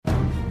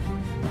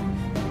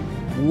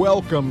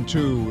Welcome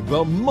to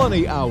The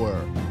Money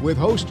Hour with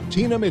host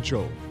Tina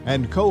Mitchell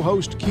and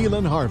co-host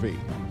Keelan Harvey.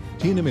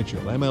 Tina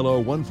Mitchell,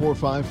 MLO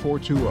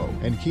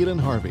 145420, and Keelan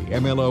Harvey,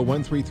 MLO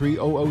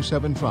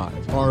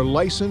 1330075, are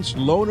licensed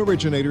loan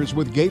originators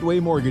with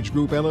Gateway Mortgage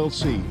Group,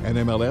 LLC, and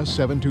MLS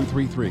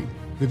 7233.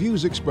 The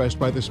views expressed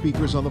by the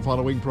speakers on the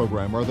following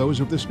program are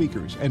those of the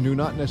speakers and do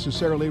not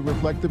necessarily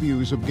reflect the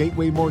views of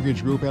Gateway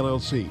Mortgage Group,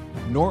 LLC,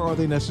 nor are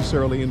they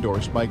necessarily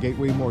endorsed by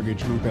Gateway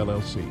Mortgage Group,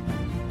 LLC.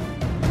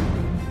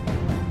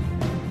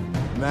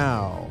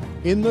 Now,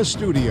 in the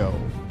studio,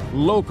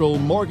 local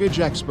mortgage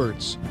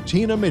experts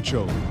Tina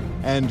Mitchell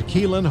and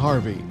Keelan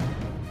Harvey.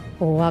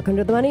 Welcome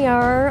to the Money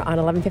Hour on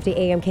 1150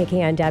 AM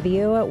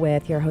KKNW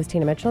with your host,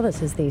 Tina Mitchell.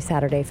 This is the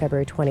Saturday,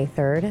 February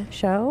 23rd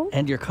show.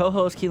 And your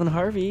co-host, Keelan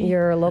Harvey.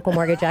 Your local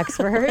mortgage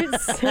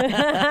experts.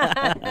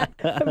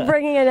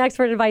 Bringing in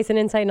expert advice and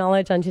inside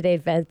knowledge on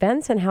today's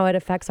events and how it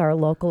affects our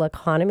local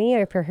economy.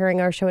 If you're hearing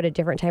our show at a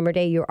different time of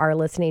day, you are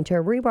listening to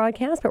a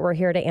rebroadcast, but we're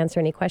here to answer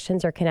any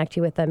questions or connect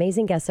you with the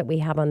amazing guests that we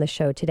have on the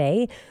show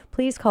today.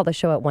 Please call the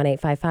show at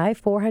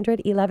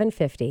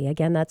 1-855-400-1150.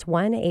 Again, that's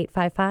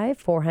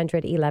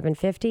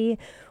 1-855-400-1150.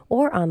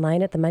 Or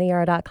online at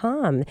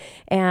themoneyhour.com.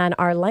 And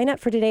our lineup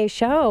for today's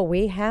show,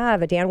 we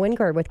have Dan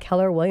Wingard with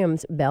Keller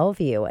Williams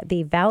Bellevue,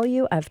 the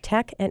value of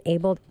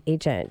tech-enabled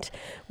agent.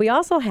 We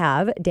also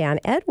have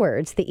Dan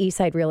Edwards, the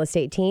Eastside Real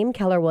Estate Team,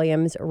 Keller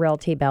Williams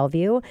Realty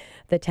Bellevue,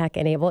 the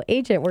tech-enabled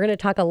agent. We're going to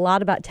talk a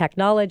lot about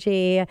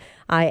technology,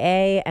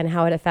 IA, and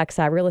how it affects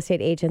real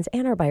estate agents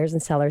and our buyers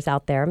and sellers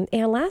out there.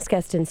 And last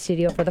guest in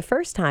studio for the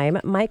first time,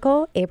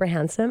 Michael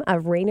Abrahamson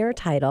of Rainier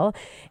Title.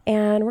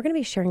 And we're going to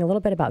be sharing a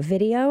little bit about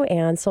video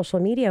and social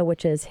media,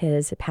 which is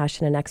his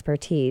passion and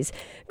expertise.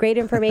 Great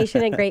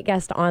information and great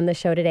guest on the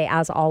show today.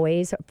 As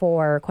always,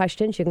 for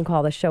questions, you can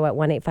call the show at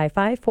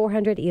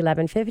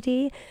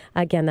 1-855-400-1150.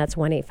 Again, that's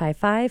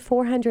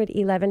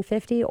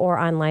 1-855-400-1150 or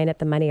online at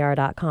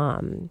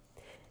themoneyhour.com.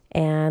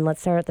 And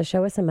let's start the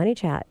show with some money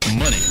chat.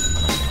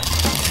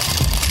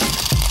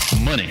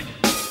 Money.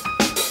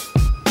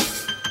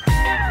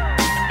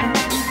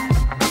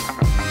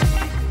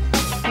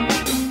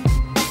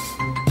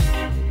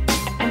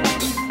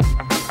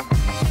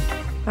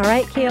 All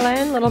right,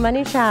 Keelan, little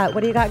money chat.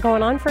 What do you got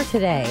going on for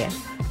today?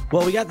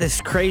 Well, we got this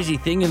crazy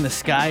thing in the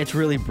sky. It's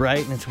really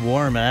bright and it's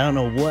warm, and I don't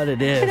know what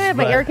it is. I have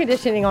my air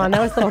conditioning on.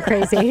 That was a little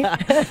crazy.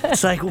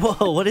 It's like,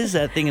 whoa, what is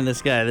that thing in the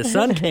sky? The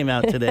sun came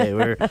out today.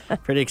 We're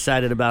pretty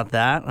excited about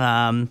that.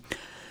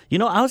 You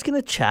know, I was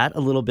going to chat a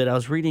little bit. I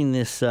was reading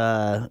this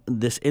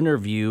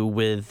interview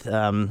with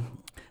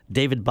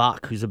David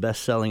Bach, who's a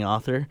best-selling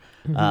author.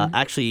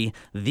 Actually,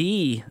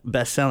 the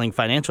best-selling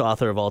financial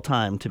author of all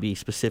time, to be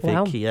specific.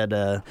 Wow. He had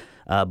a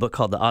book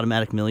called The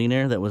Automatic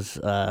Millionaire that was,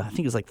 I think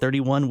it was like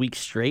 31 weeks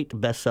straight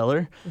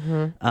bestseller.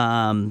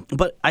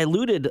 But I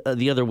alluded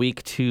the other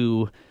week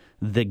to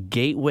the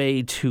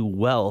gateway to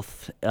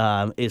wealth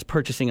is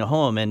purchasing a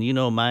home. And, you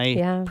know,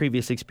 my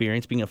previous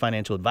experience being a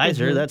financial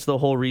advisor, that's the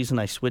whole reason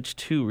I switched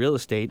to real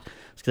estate.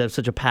 It's because I have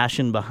such a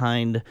passion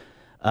behind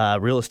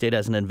real estate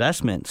as an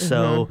investment.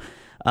 So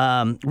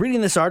reading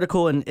this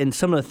article and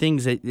some of the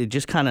things, it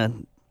just kind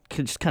of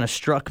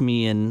struck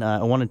me, and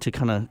I wanted to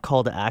kind of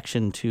call to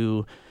action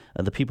to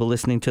the people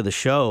listening to the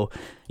show.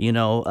 You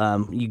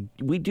know,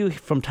 we do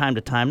from time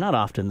to time, not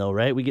often though,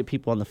 right? We get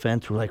people on the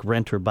fence who are like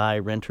rent or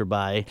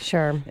buy.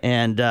 Sure.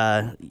 And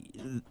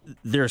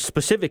there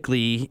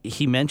specifically,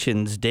 he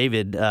mentions,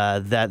 David,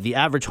 that the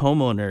average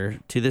homeowner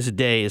to this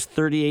day is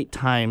 38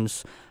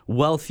 times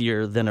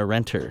wealthier than a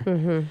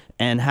renter,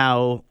 and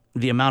how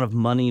the amount of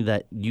money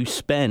that you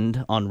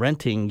spend on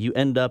renting, you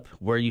end up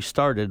where you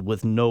started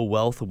with no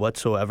wealth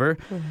whatsoever.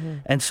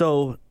 And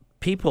so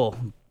people,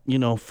 you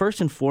know,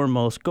 first and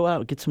foremost, go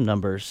out, get some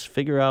numbers,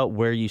 figure out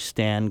where you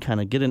stand, kind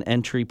of get an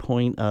entry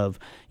point of,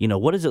 you know,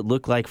 what does it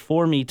look like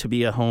for me to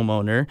be a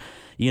homeowner,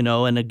 you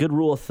know, and a good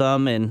rule of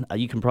thumb, and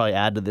you can probably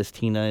add to this,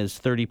 Tina, is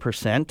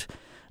 30%.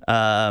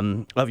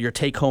 Of your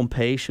take-home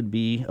pay should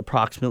be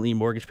approximately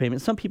mortgage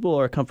payment. Some people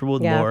are comfortable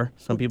with more.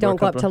 Some people don't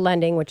go up to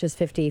lending, which is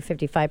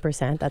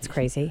 55%. That's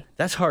crazy.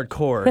 That's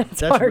hardcore.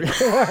 That's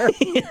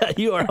hardcore.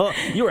 You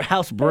are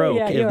house broke.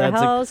 Yeah, you are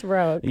house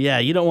broke. Yeah,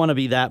 you don't want to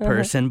be that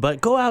person.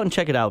 But go out and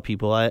check it out,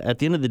 people. At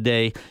the end of the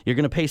day, you're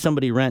going to pay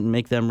somebody rent and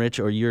make them rich,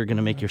 or you're going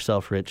to make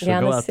yourself rich.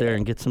 So go out there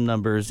and get some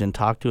numbers and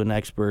talk to an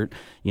expert.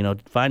 You know,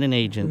 find an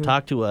agent,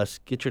 talk to us,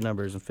 get your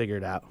numbers, and figure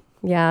it out.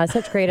 Yeah,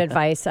 such great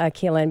advice,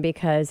 Keelan,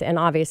 because, and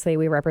obviously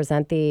we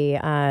represent the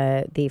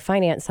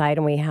finance side,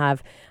 and we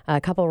have a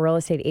couple of real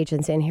estate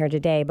agents in here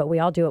today, but we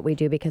all do what we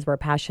do because we're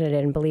passionate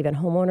and believe in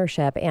home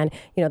ownership. And,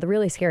 you know, the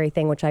really scary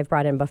thing, which I've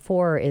brought in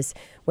before, is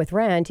with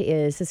rent,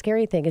 is the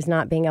scary thing is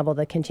not being able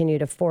to continue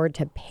to afford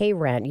to pay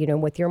rent. You know,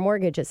 with your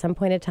mortgage, at some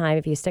point in time,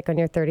 if you stick on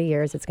your 30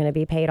 years, it's going to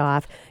be paid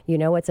off. You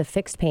know, it's a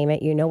fixed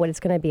payment. You know what it's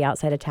going to be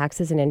outside of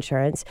taxes and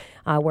insurance.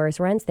 Whereas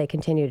rents, they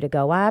continue to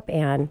go up.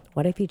 And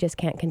what if you just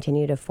can't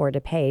continue to afford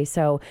to pay?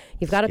 So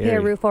you've got to pay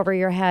a roof over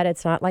your head.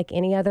 It's not like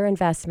any other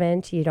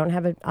investment. You don't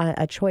have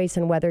a choice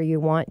in whether you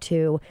want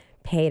to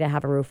pay to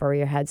have a roof over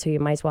your head, so you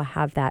might as well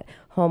have that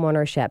home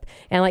ownership.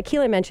 And like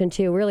Keelan mentioned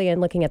too, really in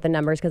looking at the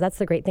numbers, because that's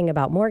the great thing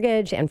about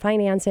mortgage and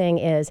financing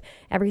is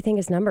everything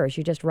is numbers.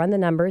 You just run the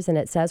numbers and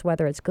it says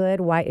whether it's good,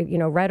 white,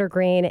 red or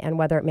green, and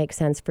whether it makes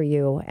sense for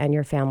you and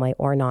your family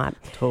or not.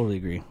 Totally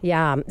agree.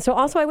 Yeah. So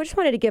also I just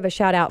wanted to give a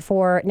shout out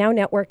for Now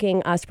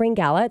Networking Spring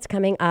Gala. It's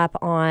coming up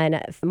on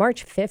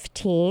March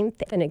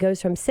 15th and it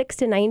goes from 6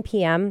 to 9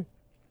 p.m.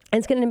 And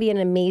it's going to be an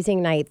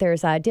amazing night.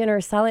 There's a dinner,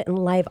 silent and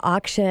live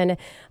auction.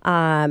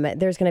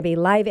 There's going to be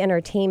live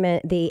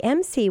entertainment. The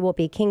MC will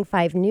be King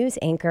 5 news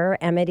anchor,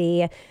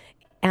 Emily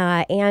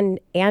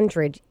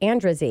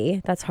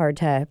Andrazi. That's hard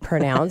to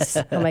pronounce.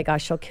 Oh my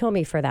gosh, she'll kill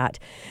me for that.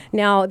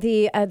 Now,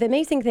 the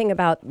amazing thing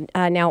about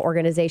Now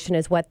organization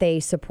is what they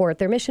support.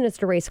 Their mission is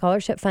to raise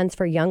scholarship funds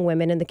for young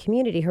women in the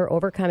community who are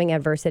overcoming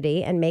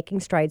adversity and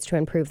making strides to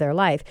improve their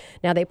life.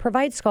 Now, they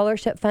provide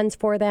scholarship funds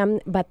for them,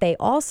 but they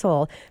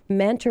also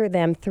mentor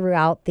them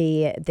throughout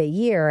the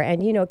year.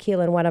 And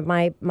Keelan, one of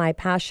my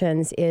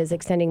passions is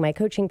extending my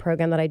coaching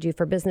program that I do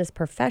for business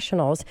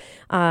professionals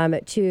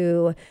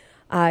to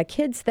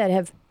kids that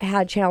have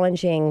had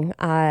challenging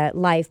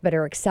life but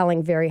are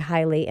excelling very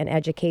highly in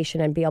education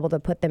and be able to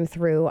put them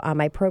through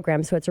my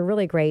program. So it's a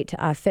really great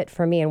fit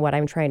for me and what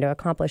I'm trying to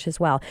accomplish as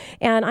well.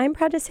 And I'm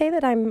proud to say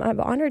that I'm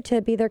honored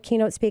to be their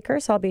keynote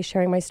speaker. So I'll be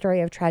sharing my story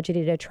of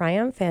tragedy to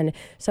triumph. And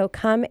so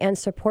come and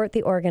support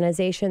the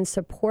organization,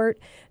 support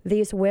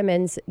these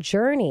women's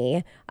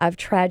journey of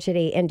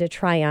tragedy into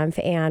triumph,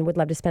 and would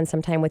love to spend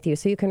some time with you.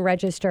 So you can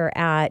register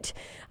at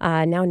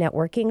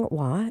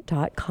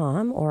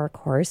nownetworkingwa.com, or of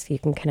course you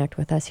can connect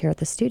with us here at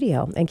the studio.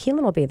 And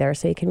Keelan will be there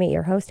so you can meet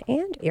your host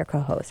and your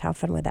co-host. How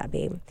fun would that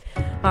be?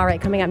 All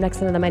right, coming up next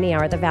into the Money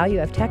Hour, the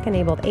value of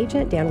tech-enabled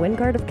agent Dan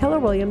Wingard of Keller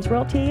Williams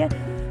Realty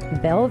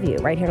Bellevue,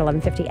 right here at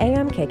 1150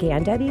 AM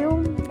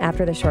KKNW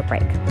after the short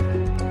break.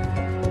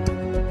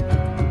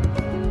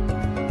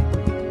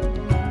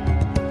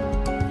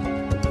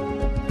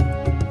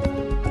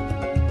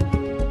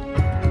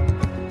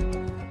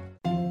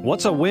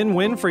 What's a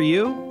win-win for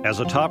you? As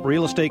a top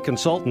real estate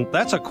consultant,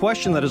 that's a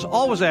question that is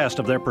always asked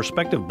of their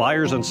prospective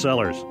buyers and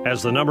sellers.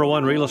 As the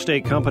 #1 real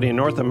estate company in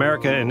North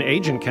America in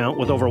agent count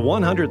with over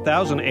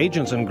 100,000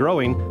 agents and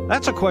growing,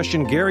 that's a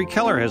question Gary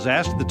Keller has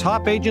asked the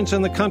top agents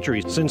in the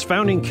country since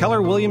founding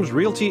Keller Williams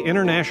Realty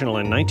International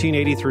in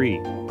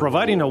 1983.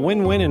 Providing a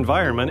win-win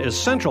environment is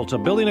central to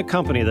building a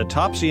company that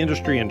tops the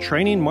industry in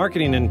training,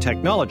 marketing, and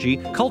technology,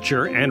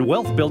 culture, and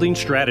wealth-building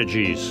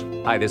strategies.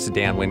 Hi, this is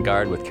Dan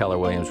Wingard with Keller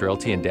Williams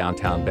Realty in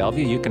downtown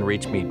Bellevue. You can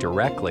reach me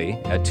directly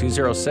at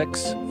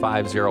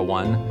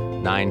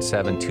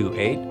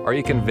 206-501-9728, or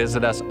you can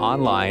visit us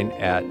online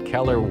at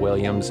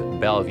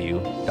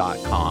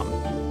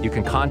kellerwilliamsbellevue.com. You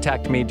can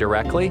contact me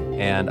directly,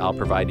 and I'll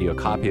provide you a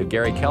copy of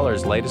Gary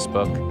Keller's latest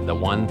book, The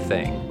One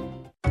Thing.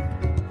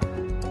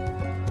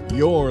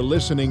 You're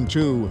listening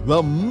to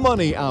The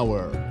Money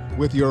Hour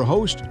with your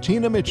host,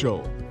 Tina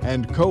Mitchell,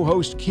 and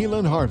co-host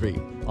Keelan Harvey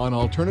on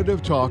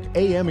Alternative Talk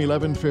AM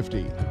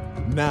 1150.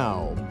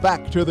 Now,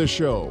 back to the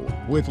show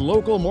with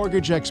local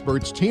mortgage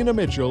experts Tina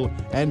Mitchell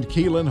and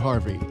Keelan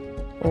Harvey.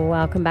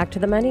 Welcome back to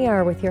the Money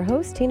Hour with your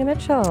host, Tina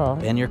Mitchell.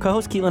 And your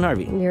co-host, Keelan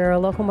Harvey. You're a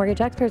local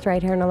mortgage experts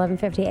right here on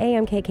 1150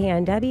 AM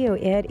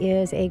KKNW. It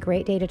is a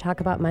great day to talk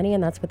about money,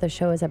 and that's what the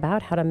show is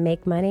about, how to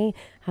make money,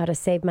 how to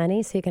save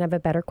money so you can have a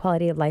better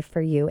quality of life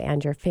for you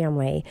and your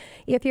family.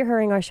 If you're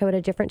hearing our show at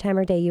a different time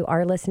or day, you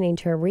are listening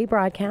to a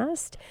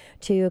rebroadcast.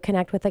 To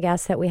connect with the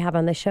guests that we have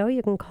on the show,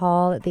 you can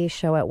call the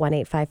show at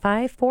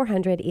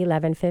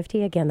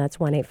 1-855-400-1150. Again, that's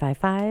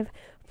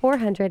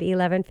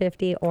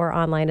 1-855-400-1150 or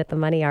online at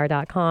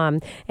themoneyhour.com.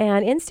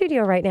 And in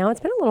studio right now,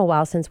 it's been a little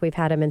while since we've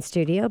had him in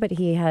studio, but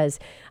he has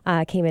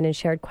came in and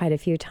shared quite a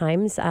few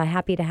times.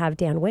 Happy to have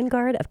Dan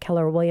Wingard of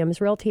Keller Williams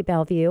Realty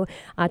Bellevue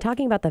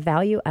talking about the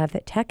value of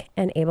a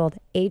tech-enabled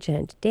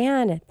agent.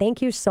 Dan,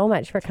 thank you so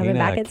much for coming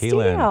back in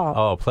studio.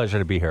 Oh, pleasure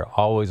to be here.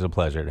 Always a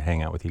pleasure to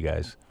hang out with you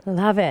guys.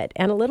 Love it.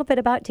 And a little bit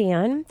about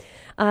Dan.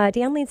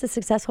 Dan leads a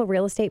successful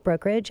real estate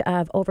brokerage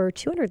of over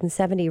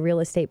 270 real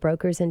estate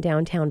brokers in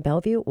downtown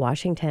Bellevue,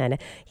 Washington.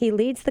 He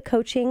leads the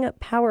coaching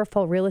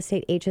powerful real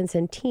estate agents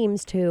and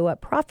teams to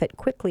profit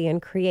quickly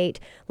and create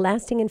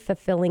lasting and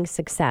fulfilling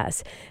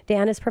success.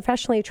 Dan is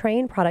professionally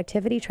trained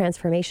productivity,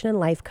 transformation, and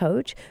life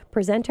coach,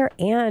 presenter,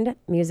 and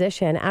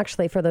musician.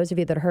 Actually, for those of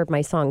you that heard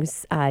my song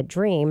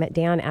Dream,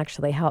 Dan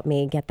actually helped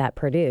me get that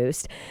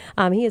produced.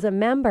 He is a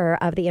member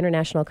of the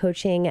International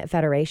Coaching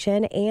Federation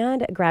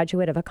and a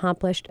graduate of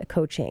Accomplished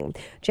Coaching.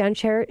 Dan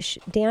shares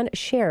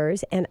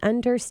an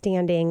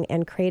understanding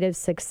and creative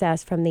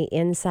success from the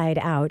inside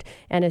out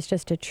and is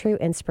just a true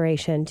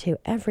inspiration to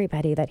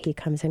everybody that he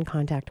comes in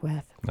contact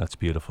with. That's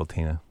beautiful,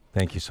 Tina.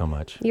 Thank you so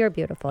much. You're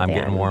beautiful, I'm Dan.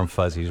 getting warm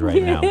fuzzies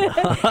right now.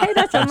 Hey,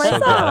 that's on my So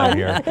glad I'm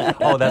here.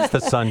 Oh, that's the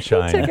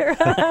sunshine.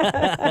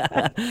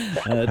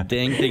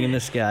 Dang thing in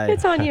the sky.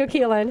 It's on you,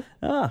 Keelan.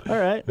 Oh, all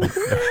right.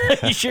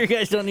 You sure you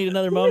guys don't need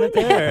another moment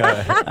there?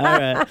 All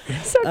right.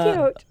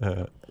 So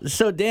cute.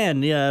 So,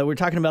 Dan, we're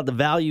talking about the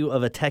value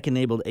of a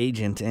tech-enabled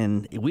agent,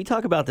 and we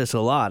talk about this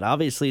a lot.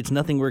 Obviously, it's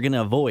nothing we're going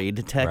to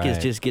avoid. Tech is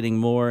Right. just getting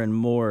more and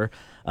more,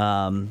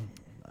 I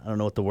don't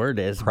know what the word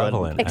is.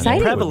 Prevalent. But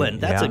Exciting.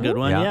 Prevalent. That's Yeah. a good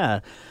one, yeah.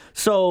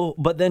 So,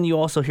 but then you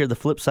also hear the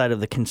flip side of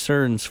the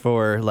concerns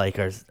for, like,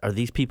 are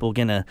these people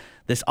going to,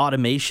 this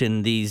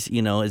automation, is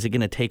it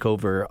going to take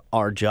over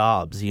our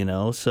jobs,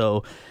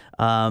 So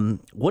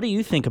what do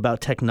you think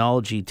about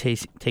technology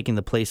taking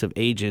the place of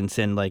agents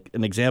and, like,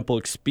 an example,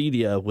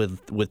 Expedia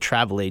with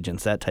travel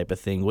agents, that type of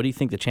thing? What do you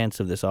think the chances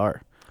of this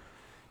are?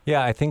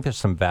 Yeah, I think there's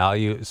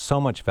so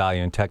much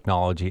value in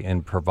technology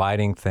in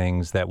providing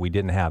things that we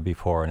didn't have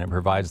before, and it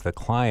provides the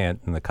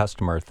client and the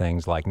customer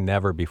things like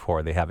never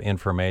before. They have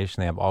information,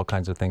 they have all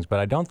kinds of things,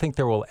 but I don't think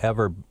there will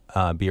ever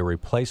be a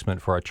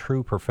replacement for a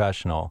true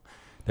professional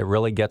that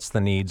really gets the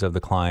needs of the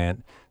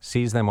client,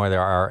 sees them where they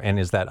are, and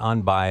is that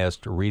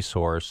unbiased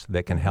resource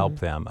that can help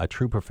them. A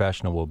true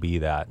professional will be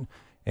that.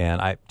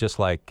 And I just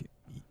like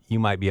you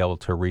might be able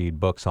to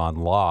read books on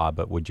law,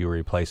 but would you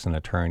replace an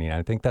attorney? And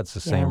I think that's the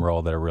same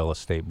role that a real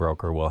estate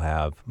broker will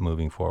have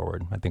moving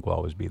forward. I think we'll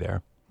always be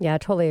there. Yeah, I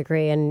totally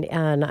agree. And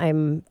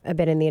I've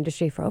been in the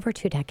industry for over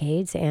 2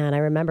 decades, and I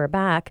remember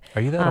back.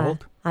 Are you that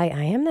old? I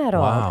am that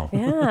old. Wow.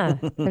 Yeah.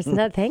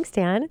 Thanks,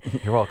 Dan.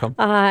 You're welcome.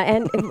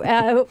 And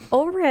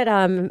over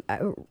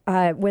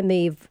at when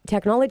the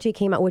technology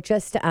came out with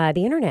just the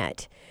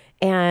internet.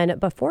 And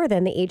before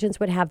then, the agents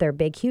would have their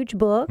big, huge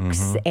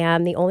books.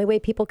 And the only way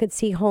people could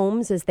see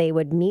homes is they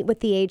would meet with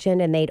the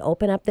agent and they'd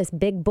open up this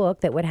big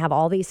book that would have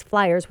all these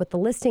flyers with the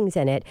listings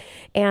in it.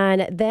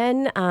 And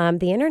then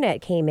the internet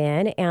came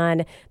in,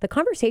 and the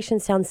conversation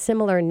sounds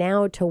similar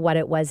now to what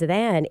it was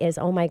then is,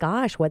 oh my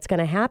gosh, what's going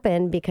to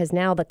happen? Because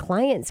now the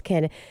clients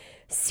can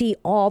see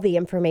all the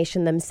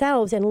information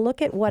themselves, and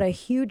look at what a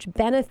huge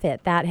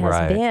benefit that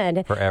has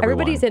been. For everyone.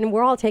 Everybody's in,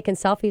 we're all taking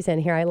selfies in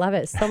here. I love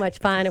it. It's so much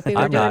fun. If we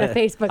were doing a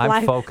Facebook I'm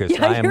Live. focused.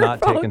 Yeah, I am you're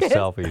not taking focused.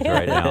 selfies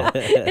right now.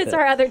 It's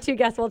our other 2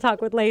 guests we'll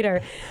talk with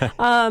later.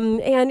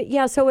 And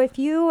yeah, so if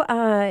you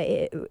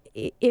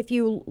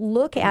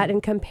look at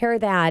and compare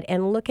that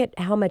and look at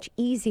how much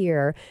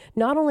easier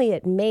not only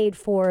it made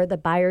for the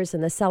buyers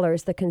and the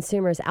sellers, the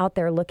consumers out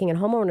there looking at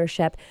home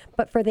ownership,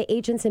 but for the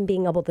agents and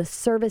being able to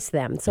service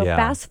them. So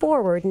fast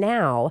forward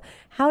now,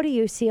 how do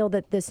you feel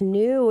that this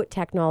new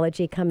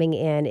technology coming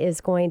in is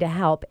going to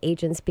help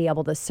agents be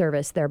able to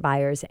service their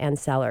buyers and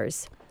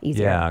sellers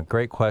easier? Yeah,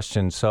 great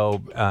question.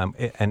 So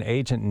an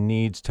agent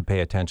needs to pay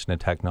attention to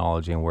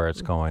technology and where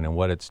it's going and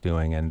what it's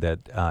doing, and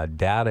that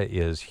data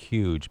is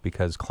huge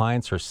because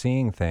clients are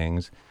seeing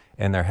things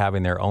and they're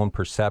having their own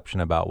perception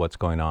about what's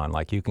going on.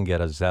 Like you can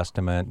get a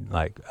Zestimate,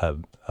 like a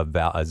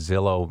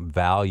Zillow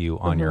value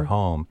on your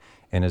home,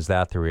 and is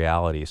that the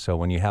reality? So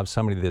when you have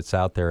somebody that's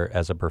out there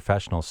as a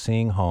professional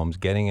seeing homes,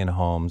 getting in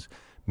homes,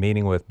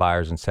 meeting with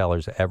buyers and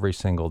sellers every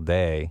single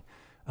day,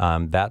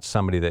 that's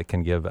somebody that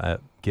can give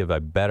a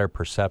better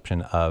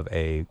perception of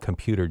a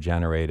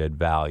computer-generated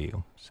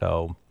value.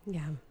 So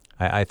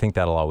I think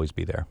that'll always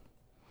be there.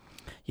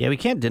 Yeah, we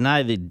can't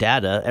deny the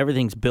data.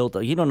 Everything's built.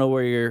 You don't know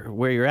where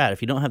you're at.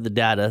 If you don't have the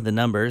data, the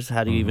numbers,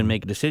 how do you even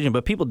make a decision?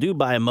 But people do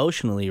buy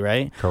emotionally,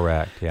 right?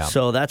 Correct, yeah.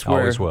 So that's where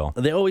Always will.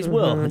 They always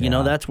will. You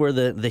know, that's where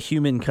the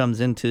human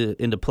comes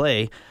into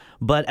play.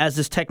 But as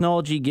this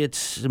technology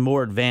gets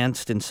more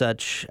advanced and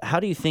such, how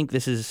do you think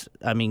this is,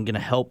 going to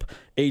help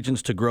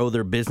agents to grow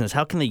their business?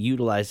 How can they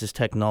utilize this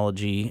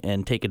technology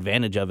and take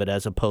advantage of it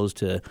as opposed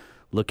to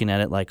looking at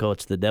it like, oh,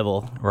 it's the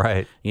devil?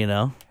 Right. You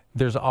know?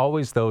 There's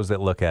always those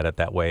that look at it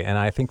that way, and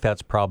I think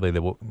that's probably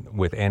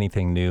with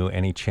anything new,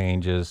 any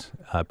changes,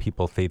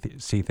 people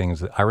see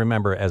things. I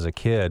remember as a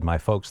kid, my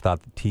folks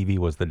thought the TV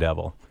was the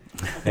devil,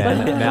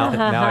 and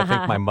now I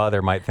think my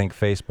mother might think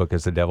Facebook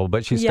is the devil,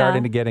 but she's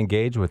starting to get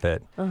engaged with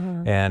it,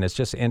 and it's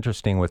just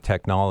interesting with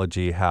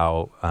technology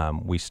how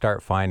we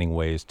start finding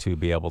ways to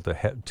be able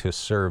to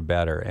serve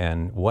better.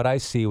 And what I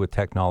see with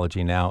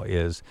technology now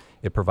is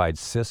it provides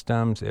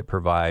systems, it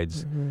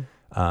provides.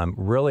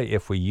 Really,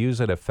 if we use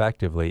it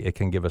effectively, it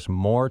can give us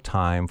more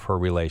time for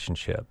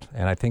relationships.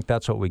 And I think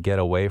that's what we get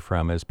away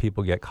from is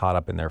people get caught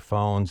up in their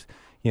phones.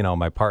 You know,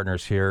 my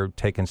partner's here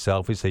taking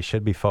selfies. They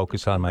should be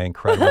focused on my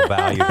incredible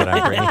value that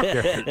I'm bringing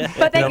here.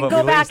 But they can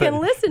go back and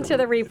listen to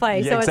the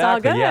replay, so exactly, it's all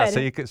good. Yeah, so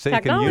you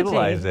can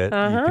utilize it.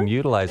 You can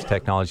utilize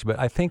technology. But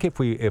I think if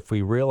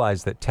we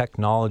realize that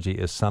technology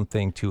is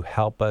something to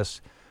help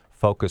us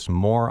focus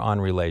more on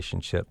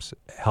relationships,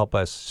 help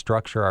us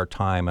structure our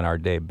time and our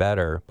day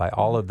better by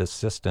all of the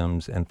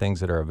systems and things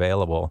that are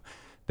available,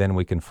 then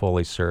we can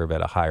fully serve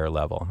at a higher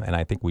level. And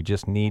I think we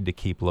just need to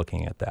keep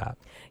looking at that.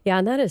 Yeah,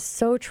 and that is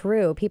so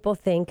true. People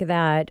think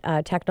that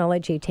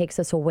technology takes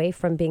us away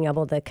from being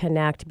able to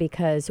connect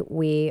because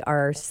we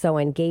are so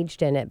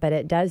engaged in it, but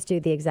it does do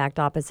the exact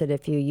opposite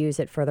if you use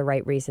it for the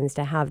right reasons,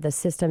 to have the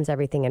systems,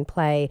 everything in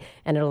play,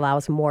 and it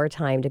allows more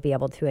time to be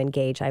able to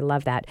engage. I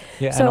love that.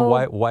 Yeah, and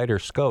a wider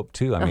scope,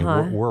 too. I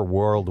mean, we're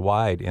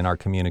worldwide in our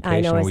communication.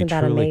 I know, isn't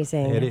that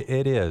amazing?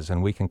 It is,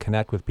 and we can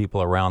connect with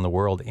people around the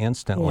world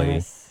instantly.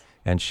 Yes.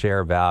 And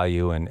share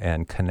value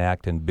and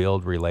connect and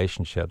build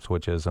relationships,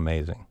 which is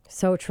amazing.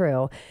 So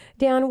true.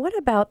 Dan, what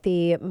about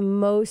the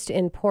most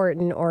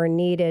important or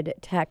needed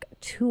tech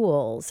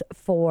tools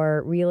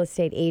for real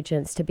estate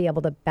agents to be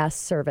able to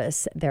best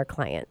service their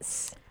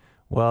clients?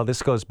 Well,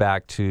 this goes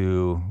back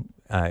to,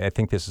 I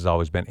think this has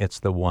always been, it's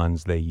the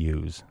ones they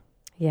use.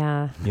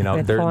 Yeah. You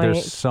know,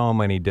 there's so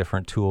many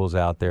different tools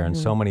out there and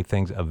so many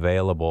things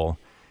available.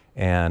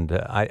 And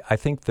I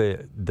think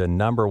the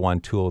number one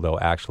tool, though,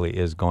 actually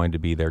is going to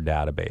be their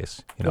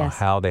database,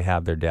 how they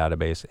have their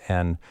database.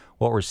 And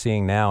what we're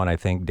seeing now, and I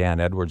think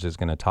Dan Edwards is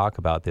going to talk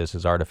about this,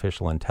 is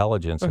artificial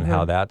intelligence and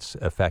how that's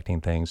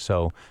affecting things.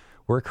 So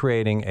we're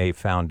creating a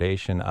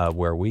foundation of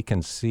where we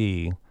can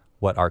see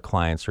what our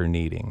clients are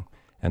needing.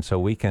 And so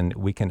we can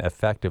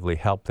effectively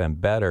help them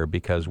better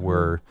because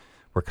we're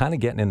kind of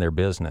getting in their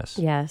business.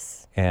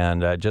 Yes.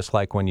 And just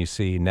like when you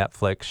see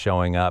Netflix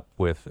showing up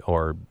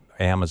or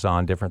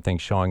Amazon, different things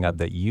showing up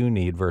that you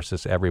need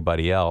versus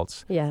everybody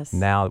else. Yes.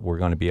 Now we're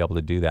going to be able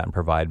to do that and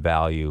provide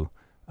value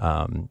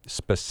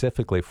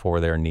specifically for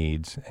their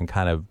needs and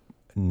kind of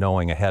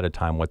knowing ahead of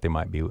time what they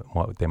might be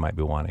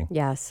wanting.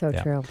 Yeah, so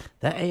true.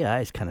 That AI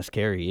is kind of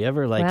scary. You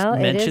ever Well,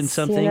 mention is,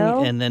 something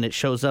and then it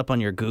shows up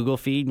on your Google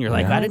feed and you're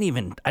like, I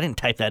didn't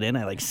type that in.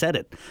 I said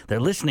it. They're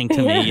listening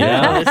to me. You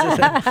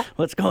know,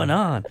 what's going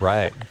on?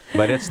 Right,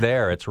 but it's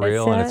there. It's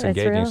real and it's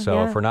engaging. real, so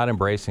yeah. if we're not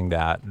embracing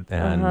that,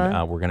 then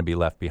we're going to be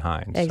left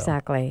behind.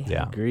 Exactly. So,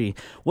 yeah. I agree.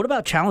 What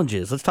about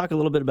challenges? Let's talk a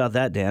little bit about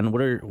that, Dan.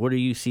 What do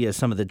you see as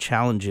some of the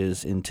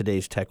challenges in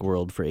today's tech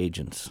world for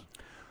agents?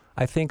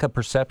 I think a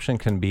perception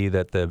can be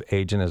that the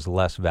agent is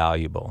less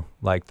valuable.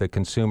 Like the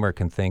consumer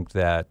can think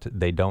that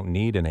they don't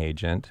need an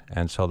agent,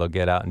 and so they'll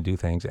get out and do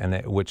things,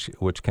 and which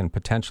can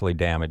potentially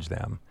damage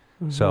them.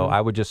 So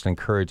I would just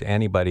encourage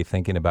anybody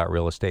thinking about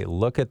real estate,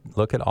 look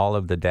at all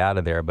of the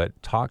data there,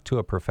 but talk to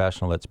a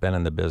professional that's been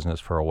in the business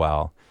for a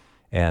while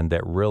and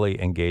that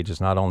really engages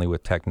not only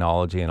with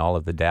technology and all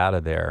of the data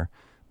there,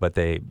 but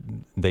they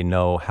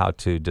know how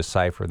to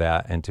decipher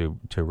that and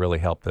to really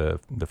help the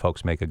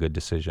folks make a good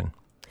decision.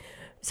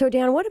 So,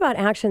 Dan, what about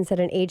actions that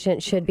an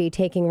agent should be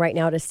taking right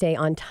now to stay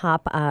on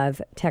top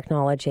of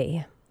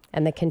technology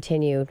and the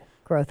continued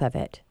growth of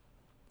it?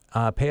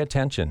 Pay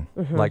attention.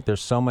 Like there's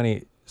so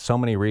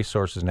many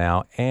resources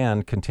now,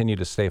 and continue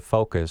to stay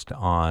focused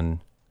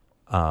on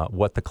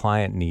what the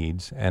client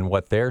needs and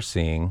what they're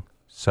seeing.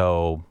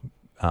 So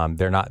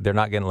they're not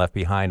getting left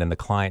behind, and the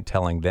client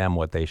telling them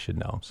what they should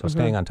know. So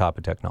staying on top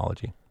of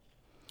technology.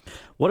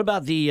 What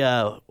about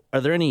are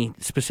there any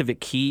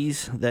specific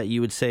keys that you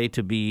would say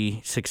to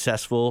be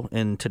successful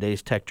in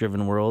today's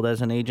tech-driven world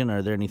as an agent?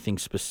 Are there anything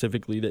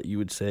specifically that you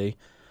would say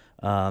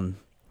that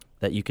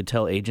you could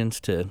tell agents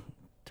to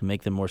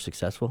make them more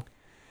successful?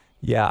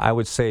 Yeah, I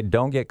would say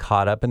don't get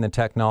caught up in the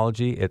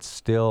technology. It's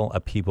still a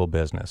people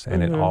business,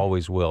 and it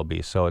always will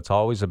be. So it's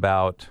always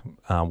about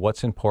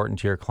what's important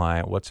to your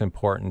client, what's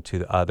important to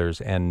the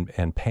others,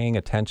 and paying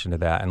attention to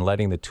that and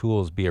letting the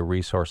tools be a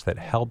resource that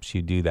helps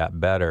you do that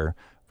better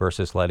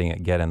versus letting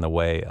it get in the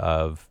way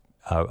of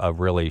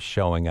really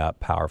showing up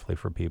powerfully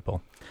for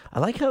people. I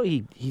like how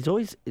he's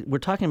always, we're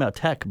talking about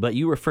tech, but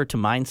you refer to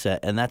mindset,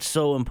 and that's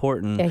so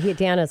important. Yeah,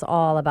 Dan is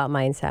all about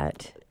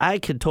mindset. I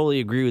could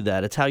totally agree with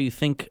that. It's how you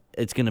think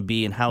it's going to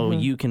be and how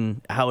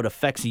how it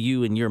affects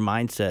you and your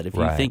mindset. If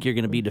you think you're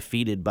going to be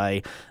defeated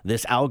by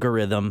this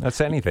algorithm.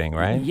 That's anything,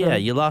 right? Yeah,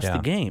 you lost the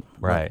game.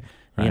 Right.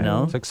 You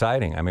know? It's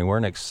exciting. I mean, we're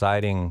an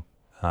exciting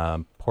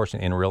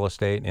portion in real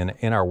estate,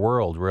 in our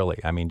world, really.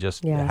 I mean,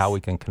 just how we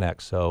can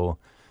connect so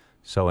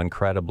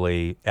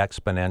incredibly,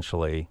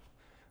 exponentially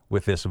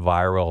with this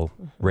viral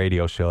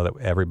radio show that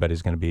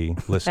everybody's going to be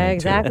listening to.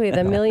 Exactly,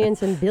 the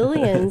millions and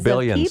billions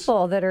of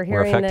people that are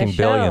hearing this show. We're affecting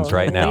billions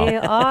right now. We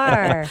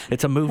are.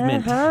 It's a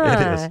movement.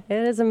 It is.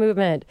 It is a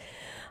movement.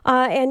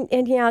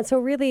 So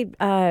really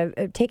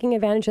taking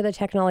advantage of the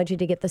technology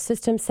to get the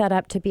system set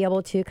up to be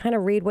able to kind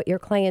of read what your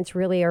clients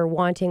really are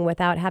wanting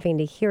without having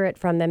to hear it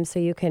from them, so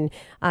you can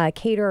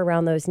cater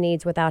around those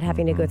needs without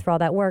having to go through all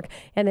that work.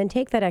 And then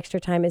take that extra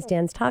time, as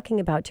Dan's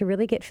talking about, to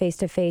really get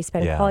face-to-face,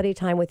 spend quality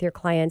time with your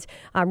clients,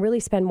 really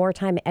spend more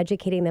time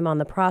educating them on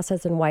the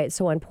process and why it's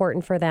so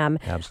important for them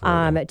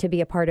to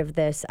be a part of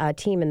this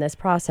team in this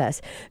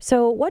process.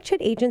 So what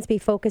should agents be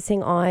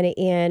focusing on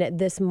in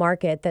this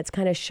market that's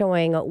kind of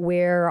showing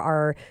where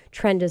our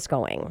trend is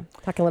going?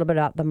 Talking a little bit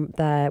about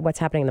the what's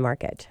happening in the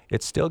market.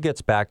 It still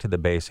gets back to the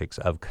basics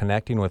of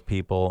connecting with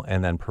people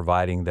and then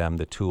providing them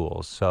the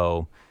tools.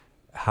 So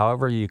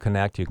however you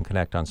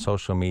connect on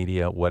social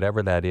media,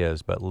 whatever that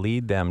is, but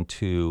lead them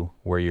to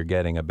where you're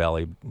getting a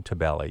belly to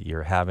belly.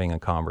 You're having a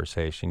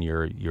conversation.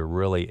 You're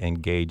really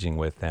engaging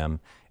with them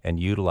and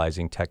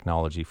utilizing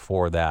technology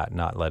for that,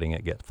 not letting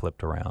it get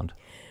flipped around.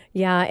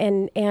 Yeah,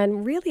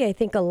 and really, I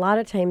think a lot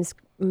of times,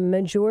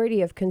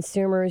 majority of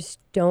consumers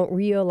don't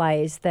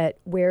realize that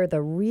where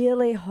the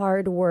really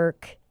hard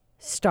work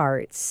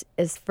starts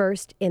is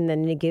first in the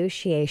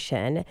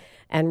negotiation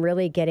and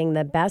really getting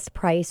the best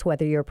price,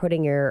 whether you're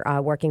putting your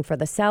working for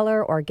the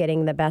seller or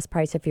getting the best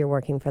price if you're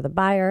working for the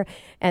buyer.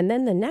 And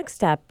then the next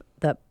step,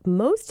 the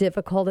most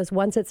difficult, is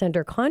once it's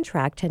under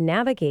contract to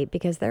navigate,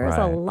 because there is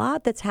a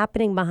lot that's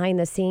happening behind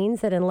the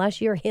scenes that unless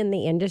you're in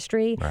the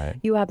industry,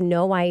 you have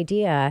no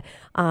idea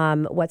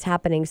what's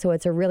happening. So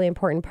it's a really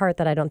important part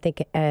that I don't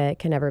think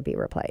can ever be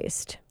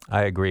replaced.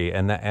 I agree,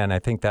 and I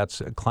think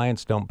that's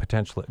clients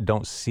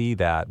don't see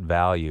that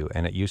value.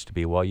 And it used to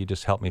be, well, you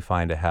just help me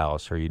find a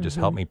house, or you just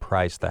help me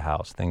price the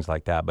house, things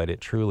like that. But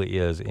it truly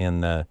is in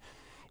the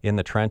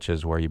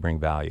trenches where you bring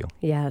value.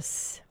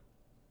 Yes.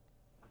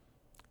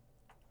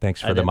 Thanks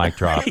for the mic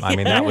drop. I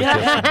mean, that was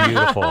just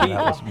beautiful.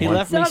 He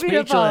left me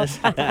speechless.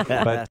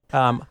 But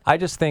I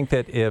just think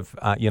that if,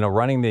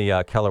 running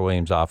the Keller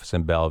Williams office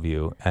in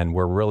Bellevue, and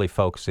we're really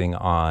focusing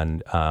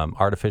on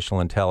artificial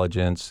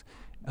intelligence,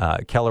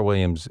 Keller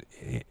Williams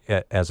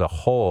as a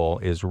whole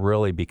is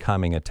really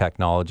becoming a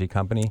technology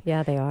company.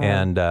 Yeah, they are.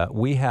 And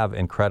we have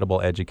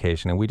incredible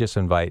education, and we just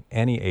invite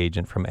any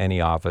agent from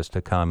any office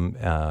to come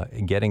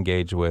and get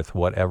engaged with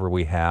whatever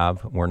we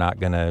have. We're not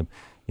going to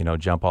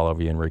jump all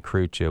over you and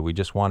recruit you. We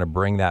just want to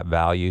bring that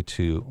value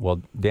to,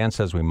 well, Dan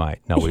says we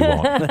might. No, we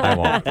won't.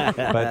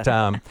 I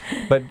won't.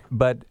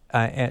 But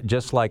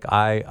just like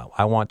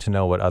I want to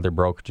know what other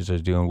brokerages are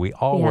doing. We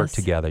all work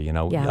together,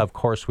 Of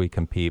course we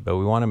compete, but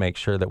we want to make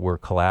sure that we're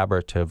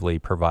collaboratively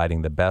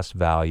providing the best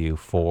value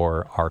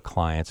for our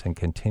clients and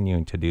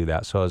continuing to do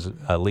that. So as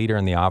a leader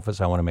in the office,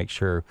 I want to make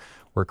sure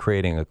we're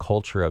creating a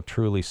culture of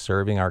truly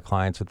serving our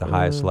clients at the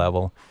highest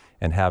level,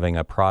 and having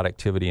a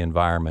productivity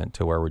environment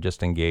to where we're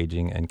just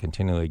engaging and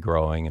continually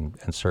growing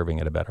and serving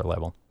at a better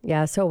level.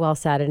 Yeah, so well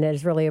said. And it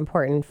is really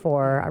important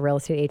for real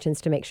estate agents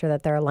to make sure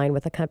that they're aligned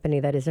with a company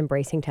that is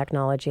embracing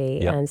technology.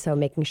 Yep. And so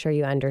making sure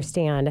you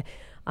understand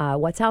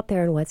what's out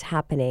there and what's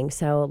happening.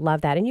 So love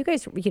that. And you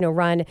guys,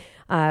 run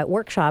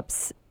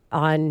workshops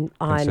on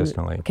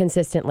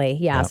consistently.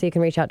 Yeah. Yep. So you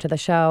can reach out to the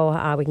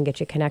show. We can get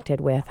you connected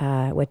with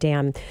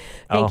Dan.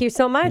 Thank you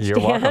so much,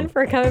 Dan, welcome.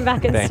 For coming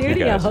back in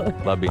studio.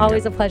 Love being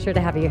Always here. A pleasure to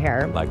have you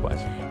here.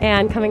 Likewise.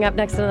 And coming up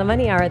next on the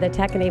Money Hour, the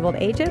tech-enabled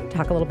agent.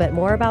 Talk a little bit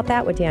more about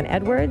that with Dan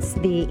Edwards,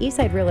 the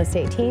Eastside Real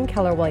Estate Team,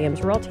 Keller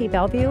Williams Realty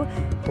Bellevue,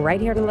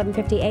 right here at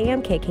 1150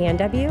 AM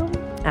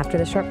KKNW. After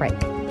the short break.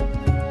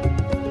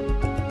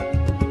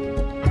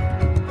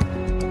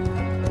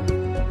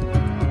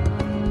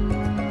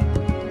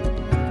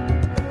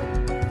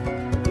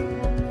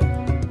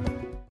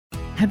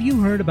 Have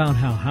you heard about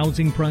how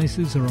housing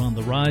prices are on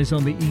the rise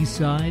on the east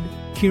side?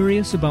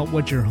 Curious about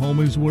what your home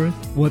is worth?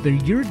 Whether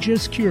you're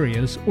just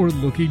curious or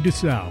looking to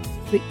sell,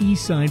 the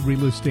Eastside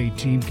Real Estate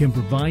Team can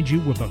provide you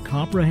with a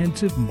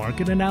comprehensive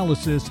market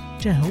analysis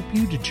to help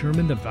you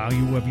determine the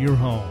value of your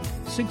home.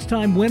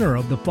 6-time winner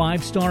of the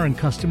 5-Star and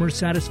Customer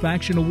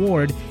Satisfaction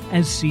Award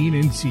as seen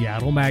in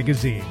Seattle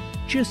Magazine.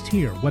 Just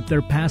hear what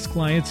their past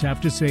clients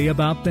have to say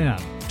about them.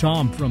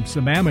 Tom from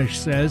Sammamish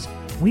says,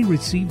 "We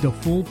received a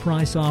full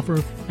price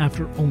offer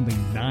after only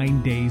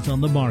 9 days on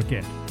the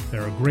market.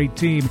 They're a great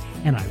team,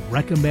 and I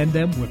recommend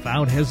them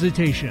without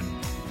hesitation."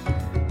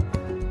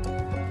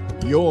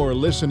 You're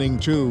listening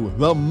to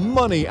The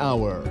Money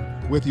Hour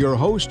with your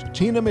host,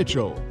 Tina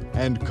Mitchell,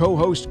 and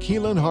co-host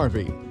Keelan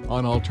Harvey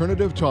on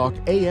Alternative Talk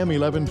AM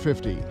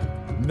 1150.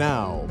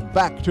 Now,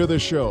 back to the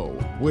show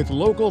with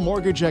local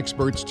mortgage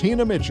experts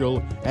Tina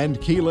Mitchell and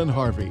Keelan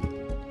Harvey.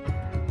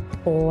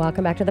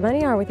 Welcome back to the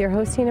Money Hour with your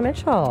host, Tina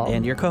Mitchell.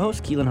 And your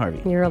co-host, Keelan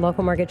Harvey. You're a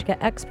local mortgage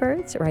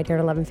experts right here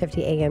at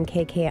 1150 AM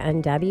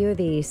KKNW,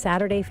 the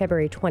Saturday,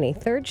 February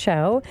 23rd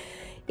show.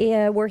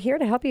 We're here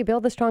to help you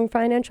build a strong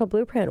financial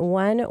blueprint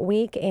 1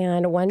 week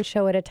and 1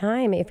 show at a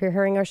time. If you're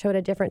hearing our show at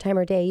a different time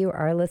or day, you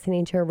are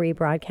listening to a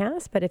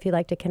rebroadcast. But if you'd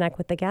like to connect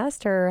with the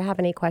guest or have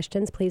any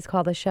questions, please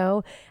call the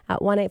show at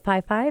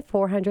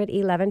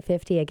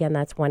 1-855-400-1150. Again,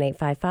 that's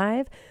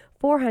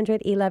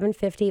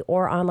 1-855-400-1150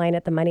 or online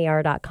at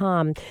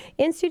themoneyhour.com.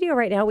 In studio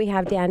right now, we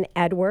have Dan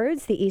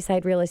Edwards, the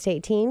Eastside Real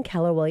Estate Team,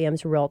 Keller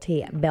Williams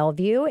Realty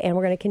Bellevue, and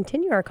we're going to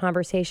continue our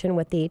conversation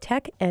with the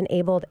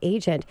tech-enabled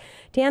agent.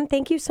 Dan,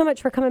 thank you so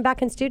much for coming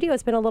back in studio.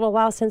 It's been a little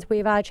while since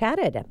we've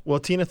chatted. Well,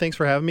 Tina, thanks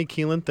for having me.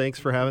 Keelan, thanks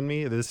for having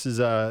me. This is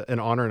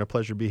an honor and a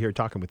pleasure to be here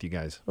talking with you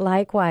guys.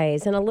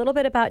 Likewise. And a little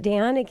bit about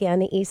Dan, again,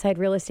 the Eastside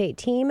Real Estate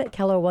Team,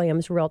 Keller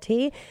Williams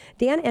Realty.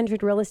 Dan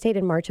entered real estate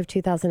in March of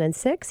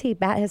 2006.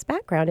 His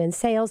background in in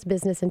sales,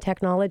 business, and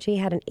technology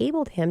had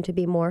enabled him to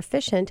be more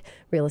efficient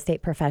real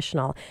estate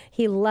professional.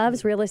 He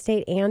loves real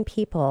estate and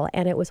people,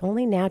 and it was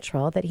only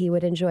natural that he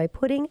would enjoy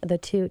putting the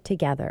two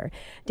together.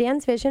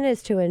 Dan's vision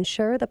is to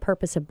ensure the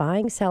purpose of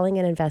buying, selling,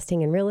 and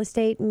investing in real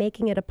estate,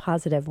 making it a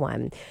positive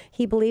one.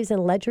 He believes in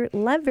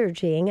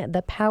leveraging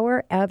the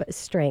power of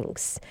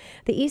strengths.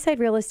 The Eastside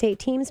Real Estate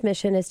team's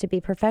mission is to be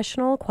a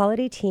professional,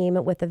 quality team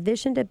with a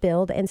vision to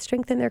build and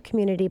strengthen their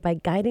community by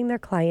guiding their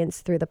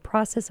clients through the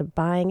process of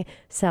buying,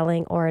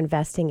 selling, or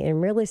investing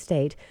in real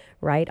estate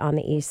right on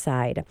the East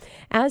Side.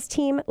 As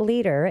team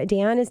leader,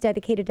 Dan is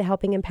dedicated to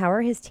helping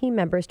empower his team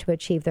members to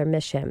achieve their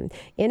mission.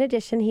 In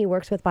addition, he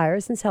works with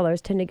buyers and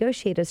sellers to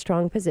negotiate a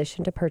strong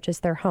position to purchase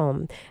their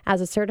home.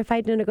 As a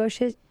certified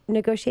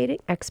negotiating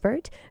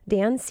expert,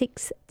 Dan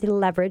seeks to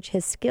leverage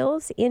his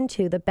skills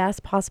into the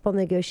best possible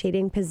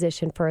negotiating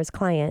position for his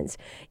clients.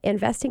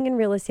 Investing in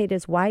real estate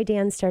is why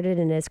Dan started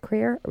in his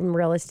career in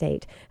real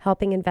estate,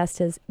 helping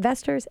investors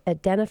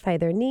identify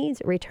their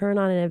needs, return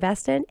on an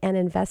investment, and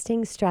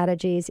investing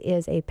strategies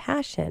is a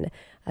passion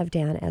of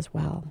Dan as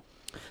well.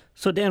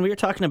 So, Dan, we were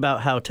talking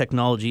about how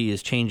technology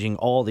is changing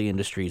all the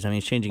industries. I mean,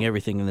 it's changing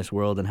everything in this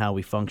world and how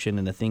we function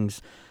and the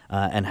things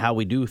and how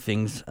we do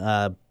things,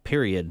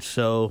 period.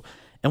 So,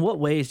 in what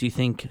ways do you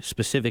think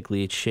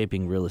specifically it's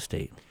shaping real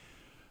estate?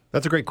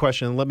 That's a great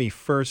question. Let me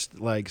first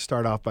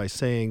start off by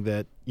saying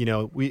that,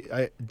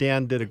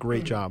 Dan did a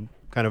great job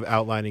kind of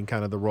outlining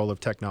kind of the role of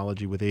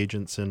technology with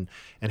agents and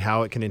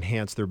how it can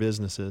enhance their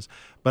businesses.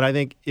 But I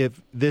think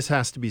if this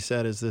has to be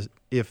said is this,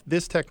 if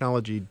this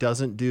technology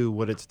doesn't do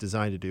what it's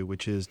designed to do,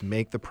 which is to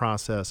make the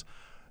process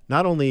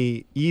not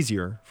only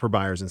easier for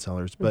buyers and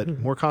sellers, but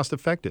more cost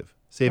effective,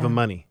 save them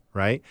money,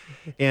 right?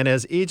 And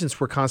as agents,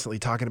 we're constantly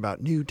talking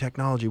about new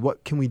technology.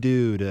 What can we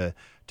do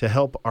to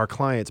help our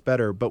clients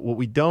better? But what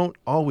we don't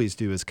always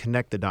do is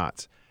connect the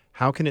dots.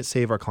 How can it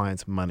save our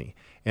clients money?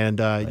 And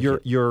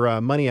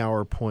your money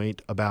hour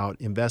point about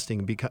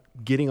investing,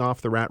 getting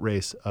off the rat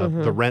race of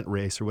the rent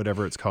race or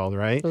whatever it's called,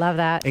 right? Love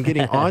that. And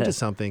getting onto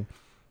something,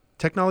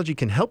 technology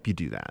can help you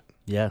do that.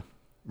 Yeah.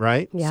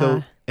 Right? Yeah.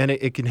 So, and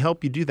it can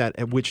help you do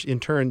that, which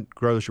in turn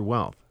grows your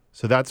wealth.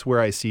 So that's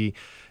where I see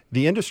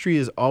the industry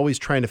is always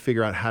trying to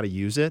figure out how to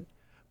use it,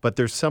 but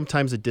there's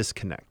sometimes a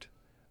disconnect.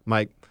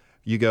 Mike,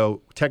 you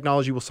go,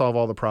 technology will solve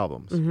all the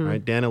problems,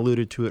 right? Dan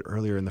alluded to it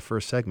earlier in the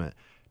first segment.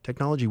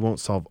 Technology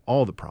won't solve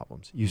all the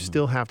problems. You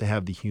still have to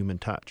have the human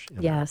touch.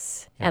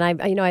 Yes. And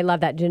I love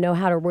that. To know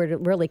how to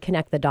really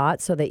connect the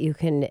dots so that you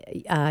can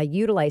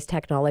utilize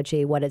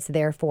technology, what it's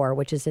there for,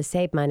 which is to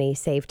save money,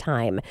 save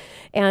time.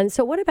 And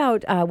so what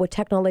about with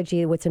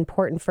technology, what's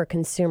important for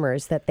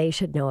consumers that they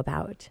should know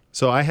about?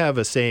 So I have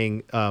a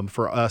saying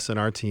for us and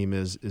our team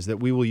is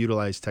that we will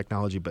utilize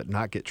technology but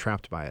not get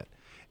trapped by it.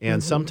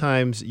 And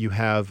sometimes you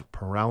have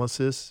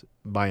paralysis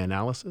by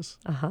analysis,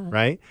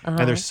 right? And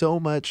there's so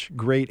much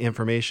great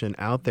information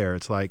out there.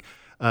 It's like,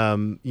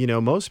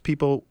 most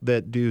people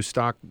that do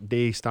stock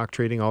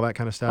trading, all that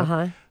kind of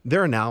stuff,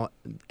 they're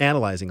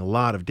analyzing a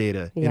lot of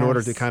data in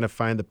order to kind of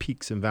find the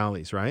peaks and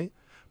valleys, right?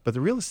 But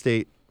the real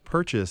estate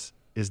purchase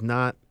is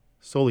not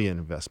solely an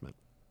investment.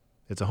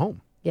 It's a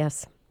home.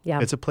 Yes. Yeah.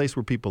 It's a place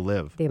where people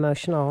live. The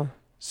emotional.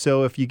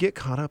 So if you get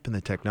caught up in the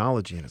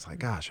technology and it's like,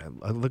 gosh,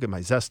 I look at my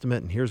Zestimate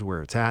and here's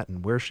where it's at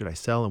and where should I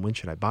sell and when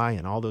should I buy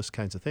and all those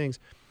kinds of things,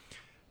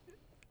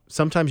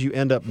 sometimes you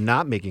end up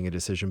not making a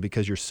decision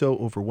because you're so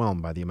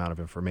overwhelmed by the amount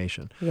of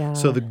information. Yeah.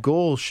 So the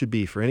goal should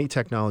be for any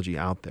technology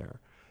out there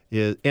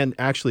is, and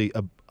actually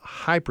a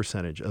high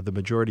percentage of the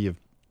majority of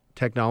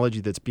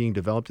technology that's being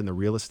developed in the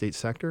real estate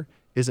sector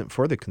isn't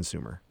for the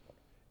consumer.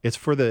 It's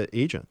for the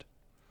agent.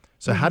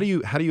 So how do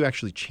you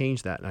actually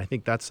change that? And I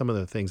think that's some of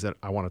the things that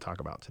I want to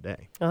talk about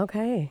today.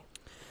 Okay.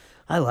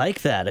 I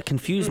like that. A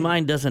confused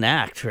mind doesn't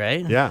act,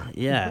 right? Yeah.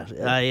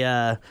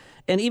 Yeah.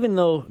 And even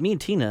though me and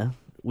Tina,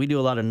 we do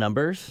a lot of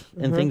numbers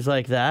and things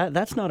like that,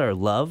 that's not our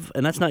love,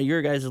 and that's not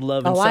your guys'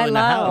 love in selling the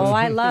house.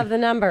 I love the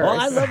numbers. Well,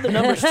 I love the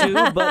numbers too,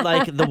 but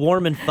like the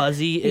warm and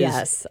fuzzy is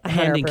Yes,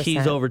 handing 100%.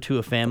 keys over to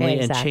a family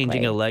and Exactly.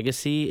 changing a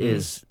legacy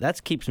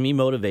that keeps me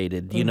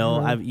motivated. You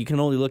know, you can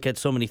only look at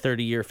so many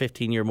 30-year,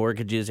 15-year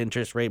mortgages,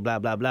 interest rate, blah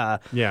blah blah.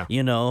 Yeah.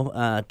 You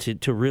know,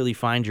 to really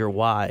find your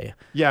why.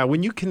 Yeah,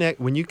 when you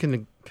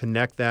can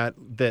connect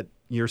that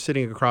you're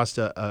sitting across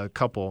a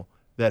couple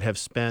that have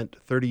spent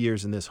 30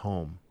 years in this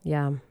home,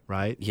 Yeah.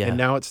 right? Yeah. And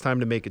now it's time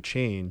to make a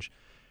change.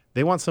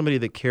 They want somebody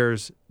that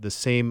cares the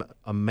same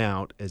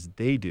amount as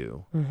they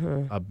do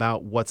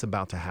about what's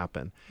about to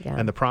happen. Yeah.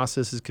 And the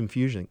process is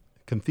confusing.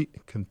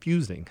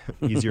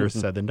 Easier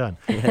said than done.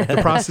 The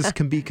process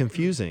can be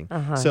confusing.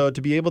 So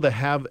to be able to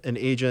have an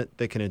agent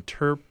that can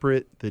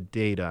interpret the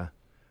data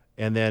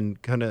and then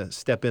kind of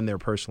step in there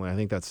personally, I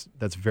think that's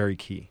very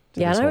key to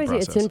this whole and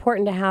process. it's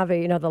important to have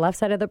the left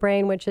side of the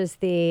brain, which is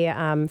the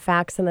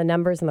facts and the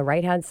numbers, and the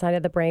right hand side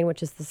of the brain,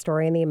 which is the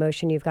story and the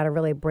emotion. You've got to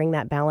really bring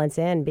that balance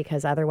in,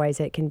 because otherwise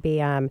it can be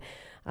a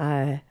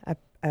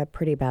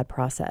pretty bad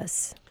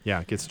process.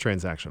 Yeah, it gets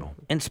transactional.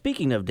 And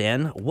speaking of,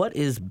 Dan, what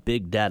is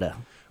big data?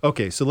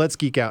 Okay, so let's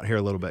geek out here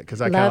a little bit because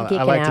I Love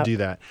geeking like to out. do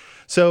that.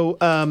 So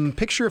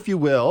picture, if you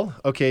will,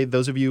 okay,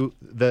 those of you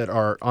that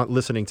are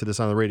listening to this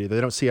on the radio, they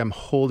don't see I'm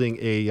holding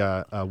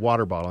a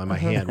water bottle in my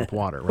hand with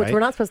water, right? Which we're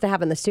not supposed to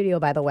have in the studio,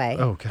 by the way.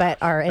 Oh, God. But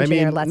our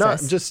engineer not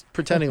lets us. just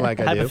pretending like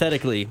I do.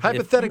 Hypothetically.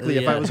 Hypothetically,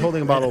 if I yeah. was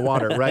holding a bottle of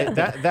water, right,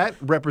 that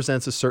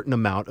represents a certain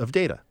amount of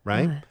data,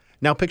 right?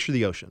 Now picture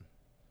the ocean.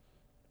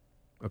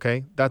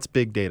 Okay, that's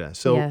big data.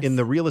 So Yes. in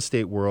the real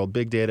estate world,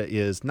 big data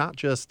is not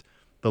just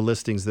the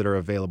listings that are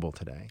available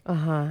today.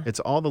 It's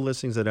all the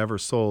listings that ever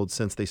sold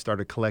since they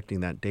started collecting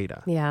that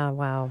data. Yeah,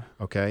 wow.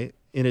 Okay.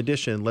 In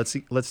addition, let's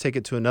take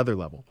it to another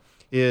level.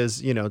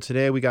 Is,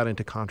 today we got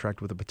into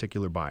contract with a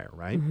particular buyer,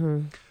 right?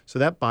 So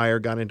that buyer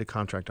got into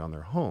contract on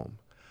their home.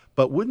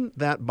 But wouldn't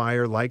that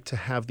buyer like to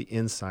have the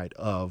insight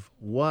of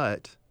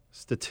what,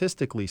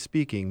 statistically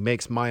speaking,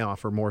 makes my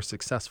offer more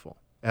successful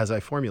as I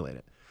formulate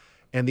it?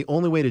 And the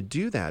only way to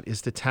do that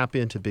is to tap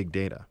into big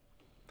data.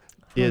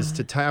 Is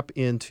to tap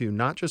into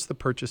not just the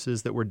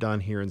purchases that were done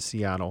here in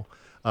Seattle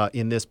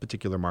in this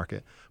particular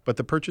market, but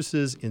the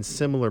purchases in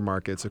similar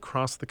markets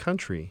across the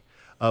country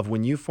of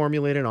when you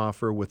formulate an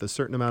offer with a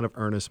certain amount of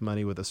earnest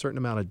money, with a certain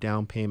amount of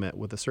down payment,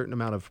 with a certain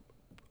amount of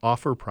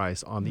offer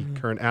price on the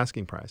current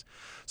asking price.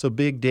 So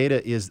big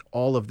data is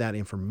all of that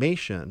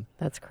information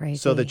That's crazy.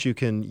 so that you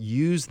can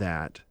use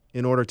that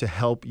in order to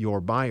help your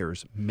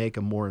buyers make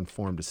a more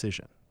informed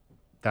decision.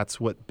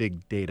 That's what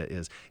big data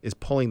is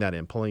pulling that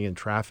in, pulling in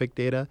traffic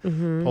data,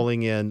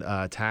 pulling in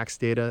tax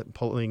data,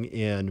 pulling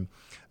in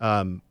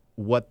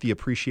what the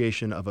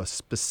appreciation of a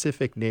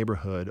specific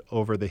neighborhood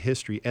over the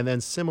history, and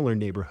then similar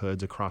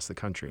neighborhoods across the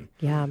country.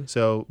 Yeah.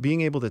 So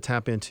being able to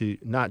tap into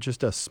not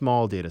just a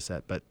small data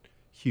set, but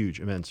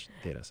huge, immense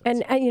data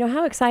sets. And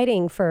how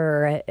exciting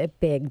for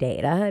big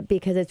data,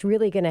 because it's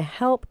really going to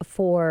help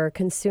for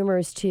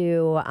consumers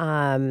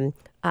to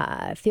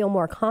feel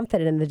more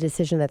confident in the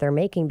decision that they're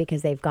making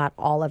because they've got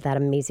all of that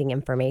amazing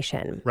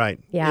information. Right.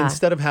 Yeah.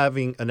 Instead of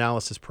having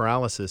analysis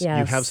paralysis, you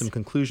Yes. have some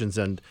conclusions,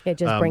 and It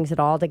just brings it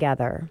all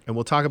together. and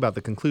we'll talk about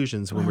the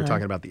conclusions when we're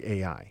talking about the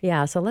AI.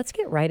 Yeah, so let's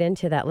get right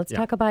into that. Let's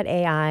talk about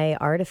AI,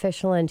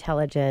 artificial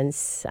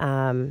intelligence.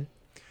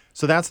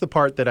 So that's the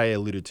part that I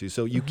alluded to.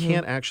 So you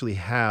can't actually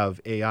have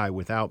AI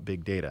without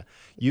big data.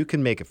 You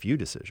can make a few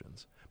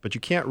decisions, but you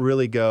can't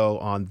really go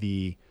on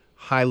the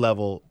high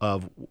level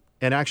of,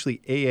 and actually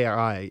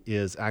AI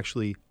is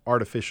actually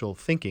artificial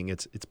thinking.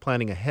 It's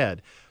planning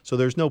ahead. So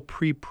there's no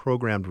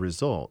pre-programmed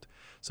result.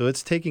 So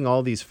it's taking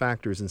all these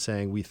factors and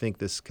saying, we think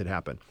this could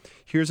happen.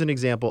 Here's an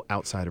example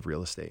outside of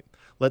real estate.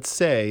 Let's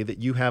say that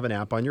you have an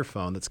app on your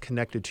phone that's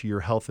connected to your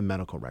health and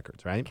medical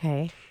records, right?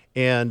 Okay.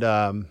 And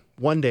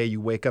one day you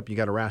wake up, you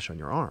got a rash on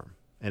your arm,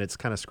 and it's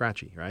kind of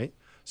scratchy, right?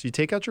 So you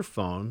take out your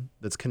phone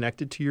that's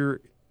connected to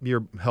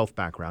your health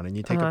background, and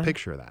you take a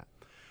picture of that.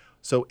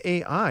 So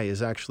AI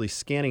is actually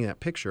scanning that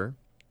picture,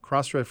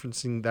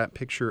 cross-referencing that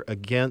picture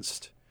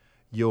against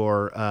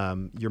your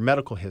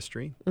medical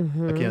history,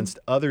 against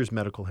others'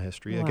 medical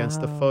history,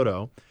 against the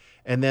photo.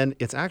 And then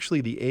it's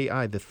actually the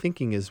AI, the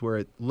thinking is where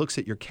it looks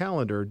at your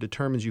calendar,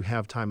 determines you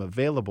have time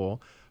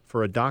available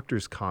for a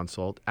doctor's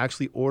consult,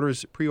 actually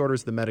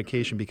pre-orders the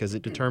medication because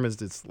it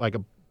determines it's like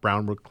a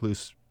brown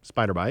recluse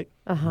spider bite,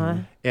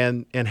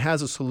 and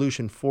has a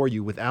solution for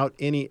you without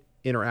any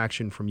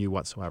interaction from you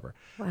whatsoever.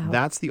 Wow.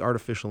 That's the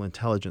artificial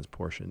intelligence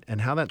portion.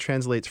 And how that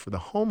translates for the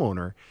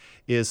homeowner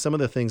is some of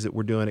the things that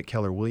we're doing at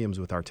Keller Williams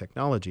with our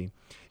technology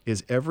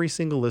is every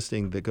single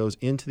listing that goes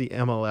into the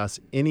MLS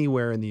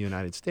anywhere in the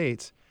United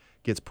States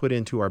gets put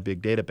into our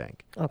big data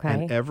bank. Okay.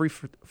 And every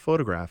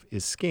photograph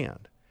is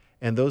scanned.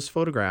 And those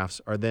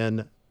photographs are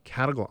then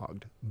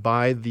cataloged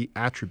by the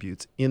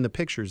attributes in the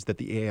pictures that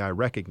the AI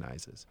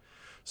recognizes.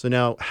 So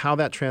now how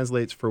that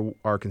translates for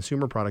our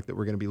consumer product that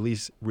we're going to be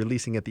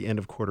releasing at the end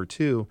of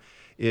Q2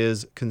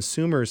 is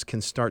consumers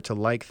can start to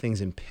like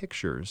things in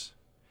pictures,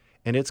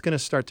 and it's going to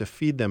start to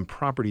feed them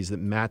properties that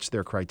match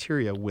their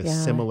criteria with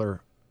similar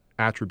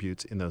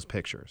attributes in those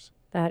pictures.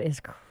 That is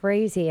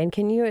crazy. And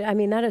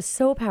that is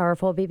so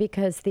powerful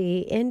because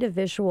the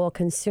individual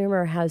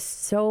consumer has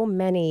so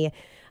many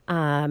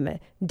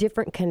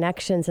different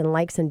connections and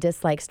likes and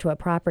dislikes to a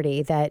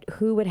property that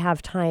who would have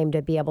time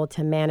to be able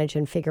to manage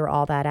and figure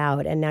all that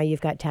out? And now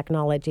you've got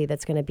technology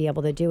that's going to be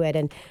able to do it.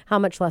 And how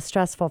much less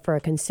stressful for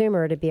a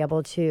consumer to be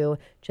able to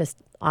just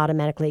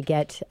automatically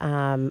get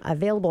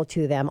available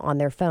to them on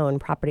their phone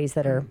properties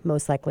that are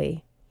most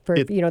likely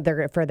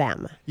they're for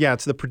them. Yeah,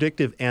 it's the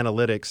predictive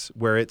analytics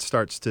where it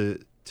starts to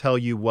tell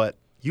you what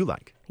you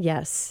like.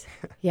 Yes.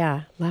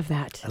 Yeah. Love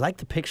that. I like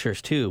the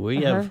pictures too. We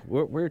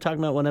were talking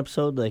about one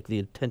episode, like the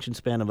attention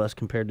span of us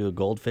compared to a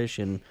goldfish,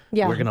 and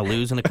we're going to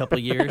lose in a couple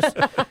of years.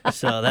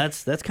 So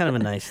that's kind of a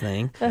nice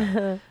thing.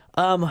 When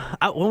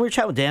we were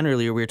chatting with Dan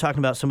earlier, we were talking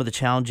about some of the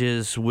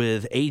challenges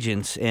with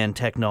agents and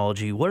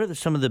technology. What are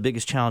some of the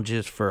biggest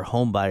challenges for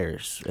home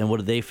buyers, and what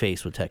do they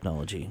face with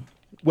technology?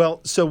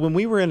 Well, so when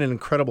we were in an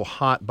incredible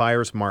hot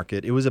buyer's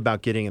market, it was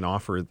about getting an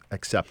offer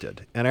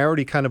accepted. And I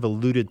already kind of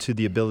alluded to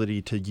the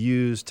ability to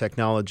use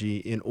technology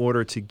in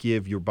order to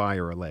give your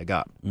buyer a leg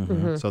up.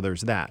 So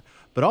there's that.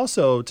 but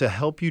also to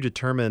help you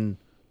determine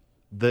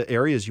the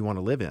areas you want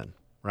to live in,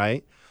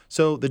 right?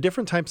 So the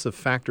different types of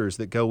factors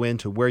that go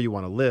into where you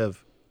want to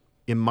live,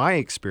 in my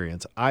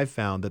experience, I've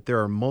found that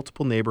there are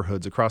multiple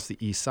neighborhoods across the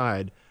east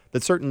side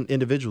that certain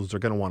individuals are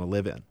going to want to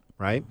live in,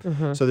 right?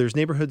 So there's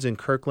neighborhoods in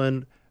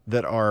Kirkland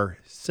that are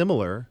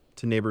similar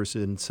to neighborhoods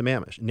in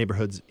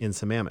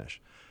Sammamish.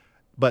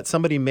 But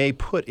somebody may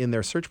put in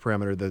their search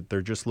parameter that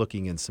they're just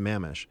looking in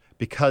Sammamish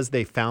because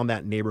they found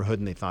that neighborhood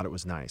and they thought it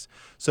was nice.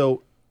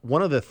 So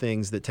one of the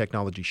things that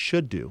technology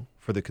should do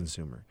for the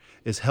consumer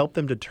is help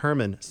them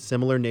determine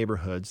similar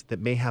neighborhoods that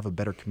may have a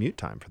better commute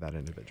time for that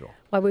individual.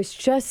 I was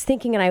just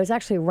thinking, and I was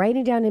actually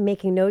writing down and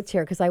making notes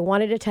here because I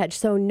wanted to touch.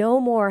 So no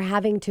more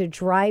having to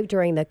drive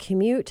during the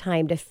commute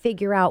time to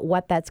figure out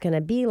what that's going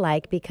to be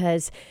like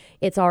because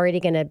it's already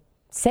going to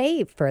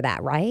save for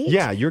that, right?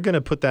 Yeah, you're going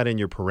to put that in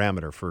your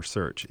parameter for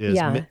search is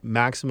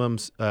maximum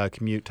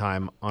commute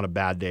time on a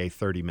bad day,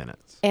 30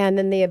 minutes. And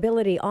then the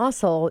ability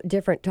also,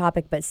 different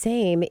topic but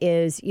same,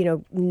 is,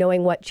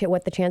 knowing what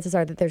the chances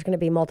are that there's going to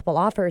be multiple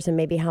offers and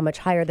maybe how much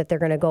higher that they're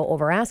going to go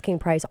over asking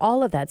price.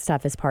 All of that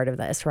stuff is part of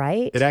this,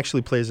 right? It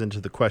actually plays into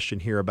the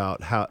question here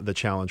about how the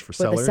challenge for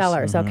sellers. With the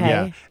sellers, okay.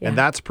 Yeah, and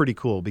that's pretty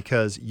cool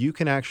because you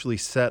can actually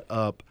set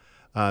up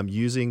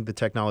using the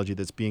technology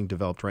that's being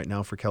developed right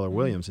now for Keller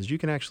Williams is you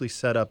can actually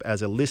set up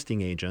as a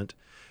listing agent,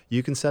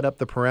 you can set up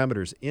the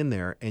parameters in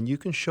there and you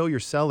can show your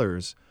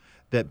sellers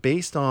that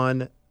based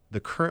on the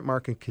current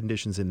market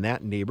conditions in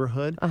that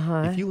neighborhood,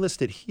 if you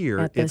list it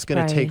here, it's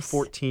going to take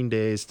 14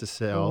 days to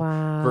sell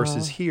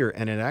versus here.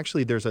 And it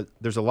actually, there's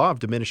a law of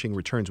diminishing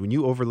returns. When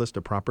you overlist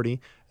a property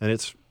and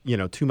it's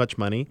too much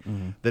money,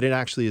 that it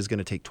actually is going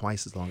to take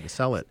twice as long to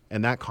sell it.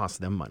 And that costs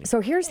them money. So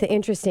here's the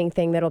interesting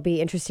thing that'll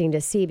be interesting to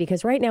see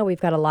because right now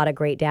we've got a lot of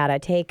great data.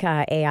 Take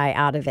AI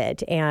out of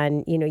it.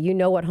 And, you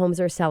know what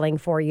homes are selling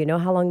for,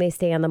 how long they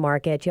stay on the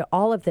market,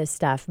 all of this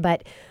stuff.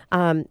 But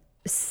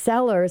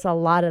sellers a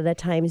lot of the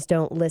times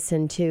don't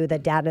listen to the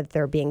data that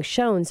they're being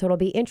shown. So it'll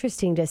be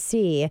interesting to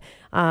see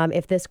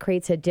if this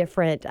creates a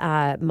different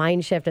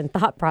mind shift and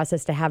thought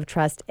process to have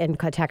trust in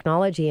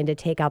technology and to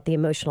take out the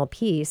emotional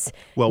piece.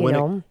 Well,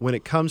 when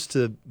it comes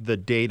to the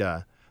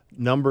data,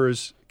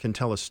 numbers can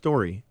tell a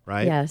story,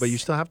 right? Yes. But you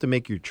still have to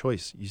make your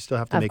choice. You still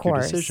have to make your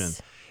decision.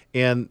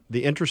 And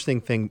the interesting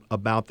thing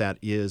about that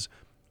is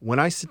when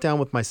I sit down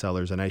with my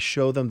sellers and I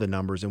show them the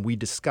numbers and we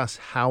discuss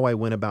how I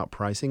went about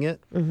pricing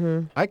it,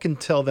 I can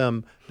tell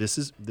them this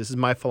is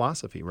my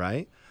philosophy,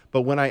 right?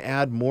 But when I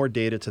add more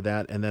data to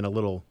that and then a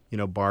little,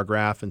 bar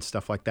graph and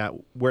stuff like that,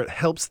 where it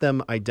helps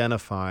them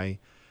identify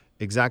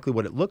exactly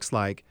what it looks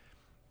like,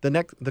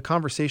 the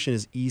conversation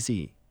is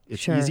easy.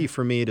 It's easy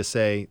for me to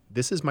say,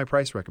 this is my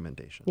price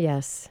recommendation.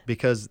 Yes.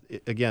 Because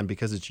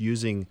it's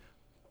using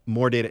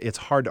more data, it's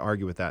hard to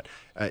argue with that.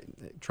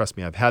 Trust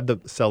me, I've had the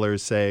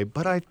sellers say,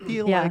 but I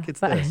feel like it's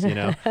this,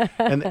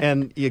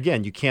 and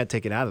again, you can't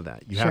take it out of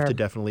that. You have to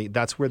definitely,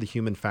 that's where the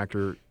human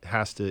factor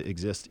has to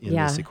exist in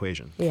this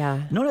equation.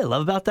 Yeah. You know what I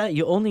love about that?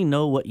 You only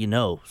know what you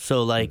know.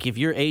 So like if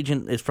your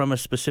agent is from a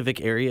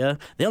specific area,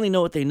 they only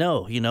know what they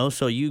know,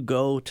 So you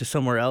go to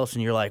somewhere else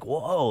and you're like,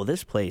 whoa,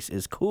 this place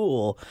is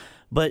cool.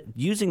 But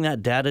using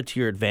that data to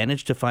your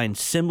advantage to find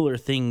similar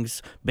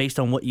things based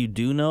on what you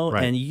do know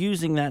and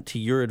using that to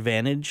your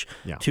advantage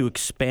to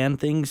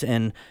expand things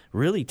and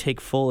really take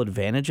full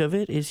advantage of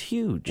it is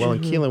huge. Well,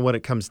 and Keelan, what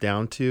it comes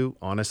down to,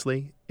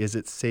 honestly, is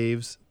it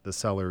saves the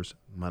sellers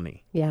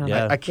money.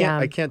 Yeah. I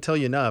can't tell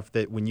you enough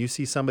that when you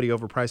see somebody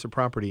overprice a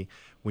property,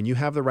 when you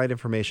have the right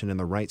information and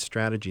the right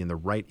strategy and the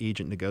right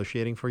agent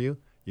negotiating for you,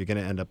 you're going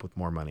to end up with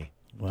more money.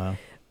 Wow.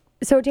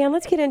 So, Dan,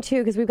 let's get into,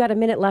 because we've got a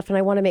minute left, and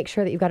I want to make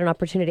sure that you've got an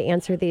opportunity to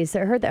answer these.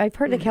 I've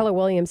heard that Keller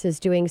Williams is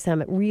doing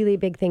some really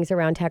big things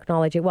around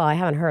technology. Well, I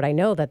haven't heard. I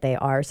know that they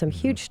are some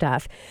huge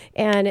stuff.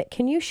 And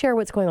can you share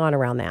what's going on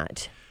around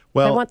that?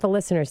 Well, I want the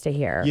listeners to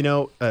hear.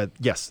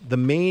 Yes, the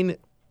main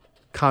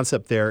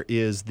concept there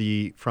is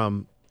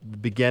from the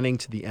beginning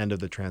to the end of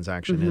the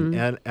transaction.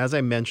 And as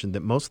I mentioned,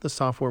 that most of the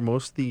software,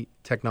 most of the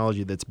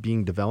technology that's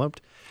being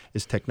developed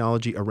is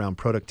technology around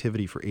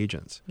productivity for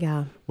agents.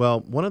 Yeah.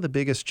 Well, one of the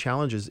biggest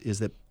challenges is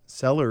that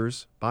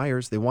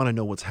buyers, they want to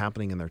know what's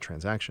happening in their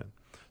transaction.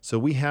 So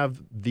we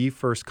have the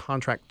first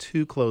contract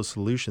to close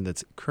solution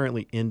that's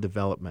currently in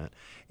development.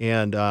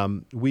 And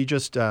we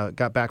just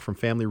got back from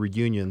family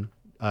reunion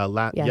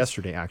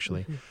yesterday,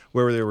 actually,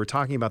 where they were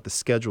talking about the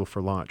schedule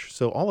for launch.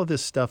 So all of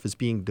this stuff is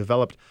being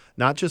developed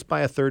not just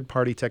by a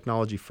third-party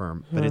technology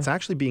firm, but it's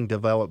actually being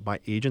developed by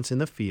agents in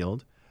the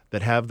field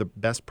that have the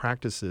best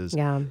practices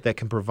that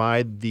can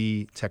provide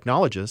the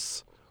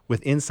technologists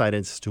with insight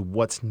as to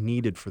what's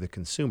needed for the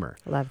consumer.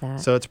 Love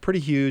that. So it's pretty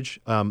huge.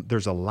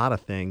 There's a lot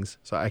of things,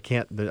 so I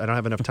don't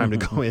have enough time to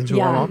go into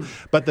them all.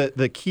 But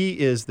the key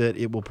is that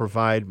it will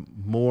provide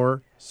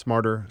more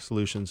smarter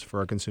solutions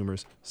for our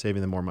consumers,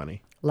 saving them more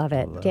money. Love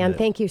it. Dan,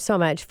 thank you so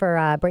much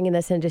for bringing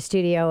this into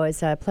studio.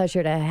 It's a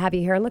pleasure to have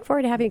you here and look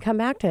forward to having you come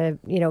back to,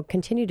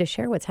 continue to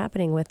share what's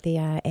happening with the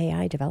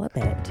AI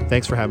development.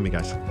 Thanks for having me,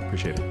 guys.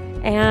 Appreciate it.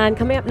 And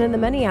coming up in the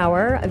Money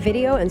Hour,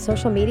 video and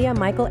social media,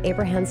 Michael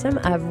Abrahamson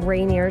of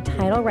Rainier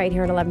Title right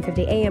here at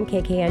 1150 AM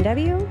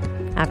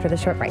KKNW after the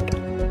short break.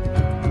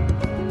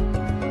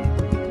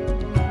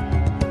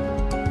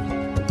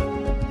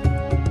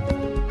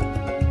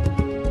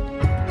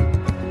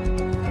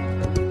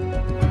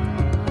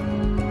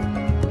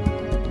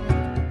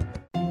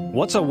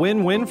 What's a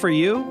win-win for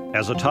you?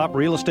 As a top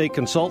real estate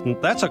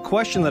consultant, that's a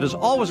question that is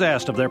always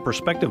asked of their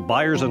prospective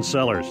buyers and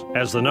sellers.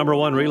 As the number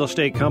one real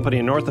estate company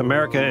in North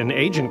America in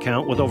agent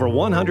count with over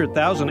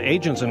 100,000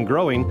 agents and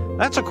growing,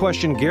 that's a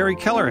question Gary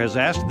Keller has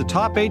asked the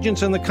top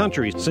agents in the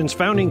country since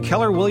founding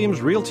Keller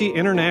Williams Realty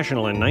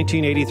International in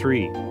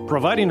 1983.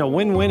 Providing a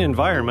win-win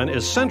environment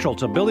is central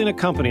to building a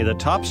company that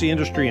tops the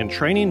industry in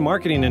training,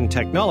 marketing, and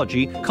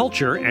technology,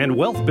 culture, and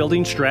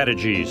wealth-building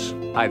strategies.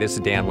 Hi, this is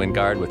Dan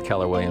Wingard with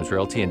Keller Williams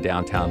Realty in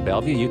downtown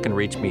Bellevue. You can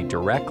reach me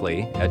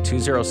directly at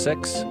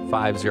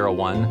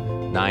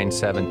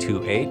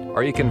 206-501-9728,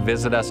 or you can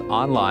visit us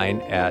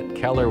online at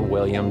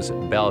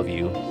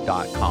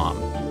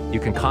kellerwilliamsbellevue.com. You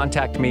can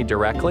contact me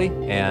directly,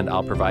 and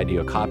I'll provide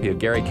you a copy of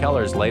Gary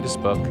Keller's latest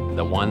book,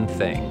 The One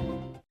Thing.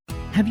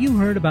 Have you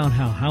heard about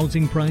how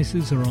housing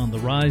prices are on the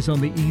rise on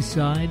the east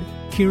side?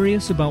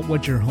 Curious about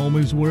what your home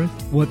is worth?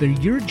 Whether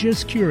you're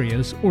just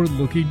curious or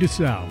looking to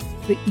sell,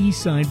 the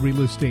Eastside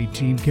Real Estate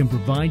Team can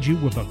provide you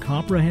with a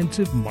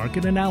comprehensive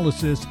market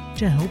analysis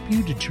to help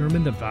you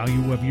determine the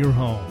value of your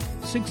home.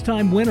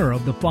 6-time winner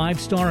of the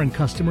 5-Star and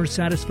Customer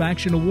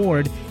Satisfaction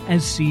Award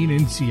as seen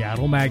in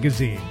Seattle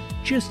Magazine.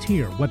 Just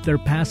hear what their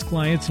past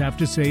clients have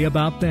to say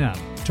about them.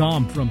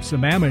 Tom from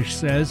Sammamish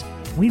says,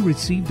 "We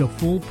received a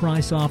full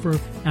price offer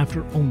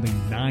after only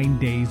 9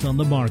 days on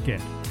the market.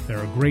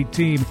 They're a great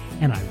team,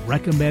 and I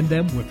recommend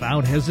them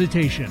without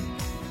hesitation."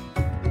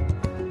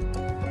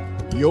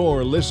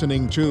 You're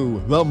listening to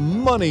The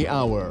Money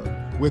Hour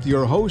with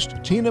your host,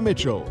 Tina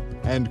Mitchell,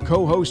 and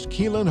co-host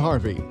Keelan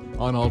Harvey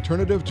on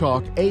Alternative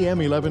Talk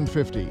AM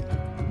 1150.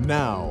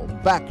 Now,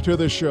 back to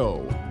the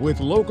show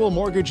with local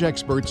mortgage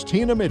experts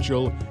Tina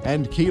Mitchell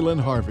and Keelan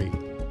Harvey.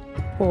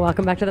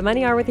 Welcome back to the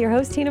Money Hour with your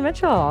host, Tina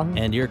Mitchell.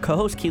 And your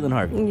co-host, Keelan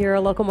Harvey. Your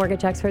local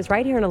mortgage experts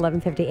right here on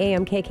 1150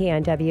 AM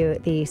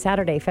KKNW, the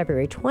Saturday,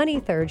 February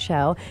 23rd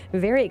show.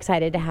 Very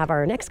excited to have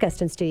our next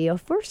guest in studio,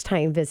 first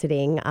time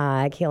visiting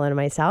Keelan and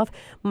myself,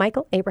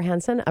 Michael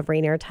Abrahamson of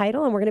Rainier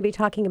Title, and we're going to be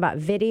talking about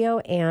video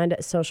and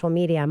social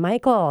media.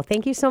 Michael,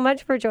 thank you so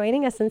much for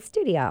joining us in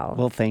studio.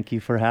 Well, thank you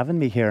for having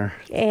me here.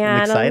 And,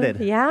 I'm excited.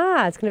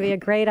 Yeah, it's going to be a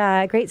great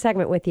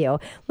segment with you. A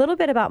little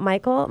bit about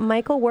Michael.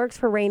 Michael works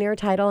for Rainier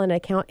Title and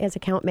as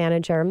account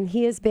manager.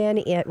 He has been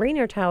at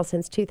Rainier Title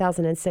since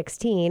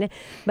 2016,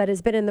 but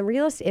has been in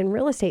real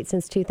estate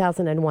since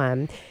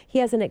 2001. He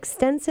has an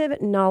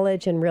extensive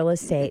knowledge in real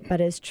estate,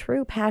 but his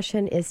true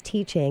passion is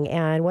teaching.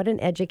 And what an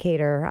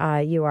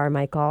educator you are,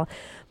 Michael.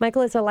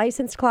 Michael is a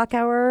licensed clock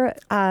hour,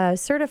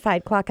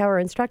 certified clock hour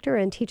instructor,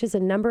 and teaches a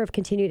number of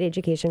continued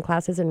education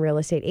classes in real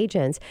estate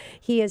agents.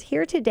 He is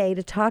here today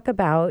to talk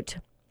about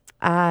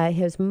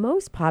his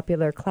most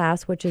popular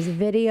class, which is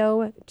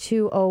Video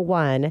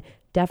 201.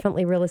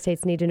 Definitely real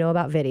estates need to know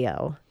about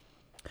video.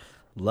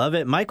 Love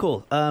it.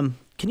 Michael, can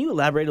you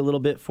elaborate a little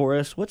bit for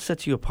us? What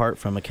sets you apart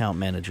from account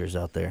managers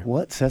out there?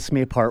 What sets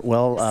me apart?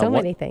 Well,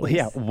 many things.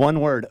 Yeah, one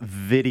word,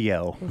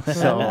 video.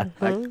 So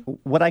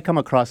what I come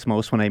across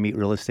most when I meet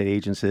real estate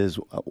agents is,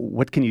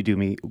 what can you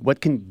do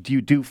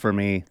for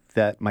me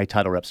that my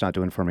title rep's not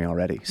doing for me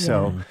already? Yeah.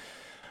 So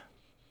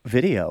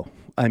video.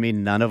 I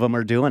mean, none of them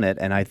are doing it,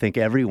 and I think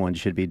everyone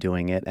should be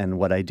doing it. And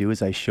what I do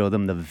is I show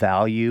them the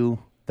value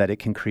that it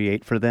can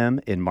create for them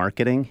in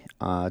marketing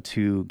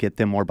to get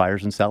them more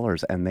buyers and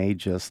sellers, and they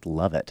just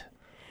love it.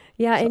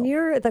 Yeah, and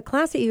the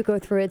class that you go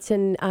through, it's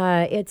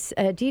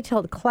a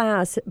detailed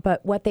class,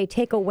 but what they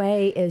take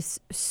away is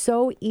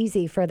so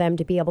easy for them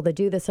to be able to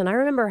do this. And I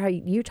remember how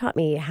you taught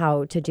me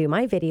how to do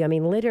my video. I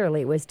mean,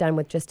 literally it was done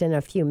with just in a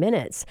few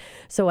minutes.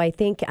 So I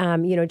think,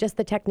 just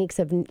the techniques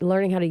of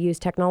learning how to use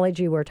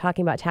technology. We're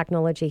talking about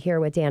technology here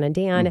with Dan and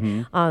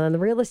Dan on the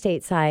real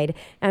estate side.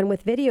 And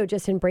with video,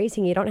 just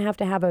embracing, you don't have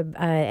to have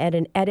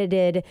an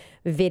edited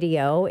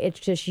video. It's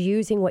just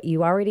using what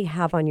you already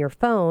have on your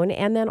phone.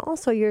 And then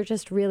also you're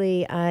just really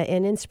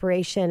an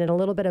inspiration and a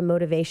little bit of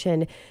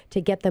motivation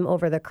to get them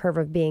over the curve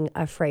of being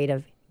afraid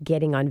of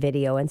getting on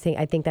video. And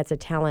I think that's a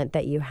talent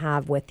that you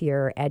have with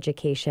your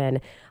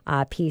education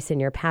piece and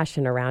your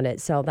passion around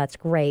it. So that's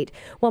great.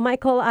 Well,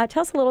 Michael,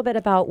 tell us a little bit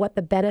about what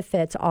the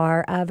benefits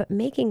are of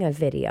making a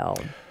video.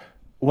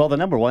 Well, the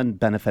number one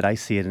benefit I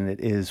see in it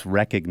is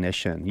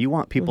recognition. You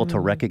want people to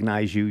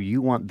recognize you.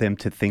 You want them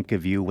to think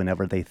of you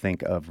whenever they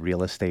think of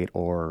real estate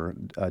or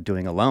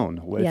doing a loan.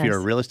 Yes. If you're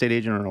a real estate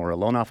agent or a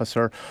loan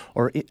officer,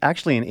 or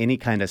actually in any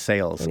kind of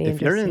sales. If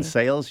you're in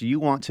sales, you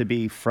want to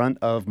be front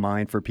of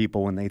mind for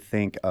people when they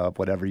think of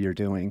whatever you're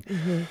doing.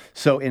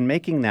 So in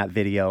making that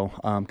video,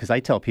 because I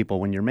tell people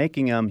when you're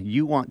making them,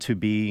 you want to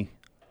be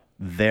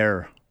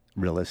their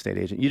real estate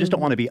agent. You just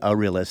don't want to be a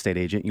real estate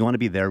agent. You want to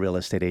be their real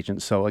estate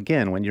agent. So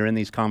again, when you're in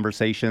these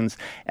conversations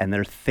and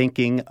they're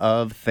thinking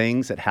of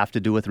things that have to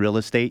do with real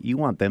estate, you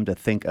want them to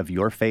think of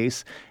your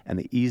face. And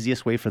the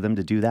easiest way for them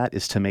to do that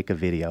is to make a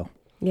video.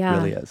 Yeah. It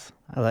really is.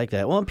 I like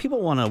that. Well,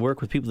 people want to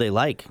work with people they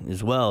like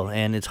as well,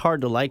 and it's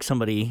hard to like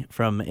somebody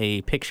from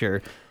a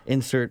picture.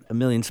 Insert a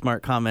million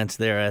smart comments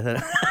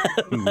there.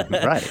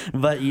 Right.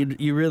 But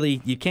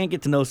you can't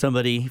get to know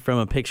somebody from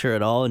a picture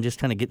at all, and just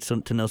kind of get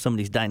to know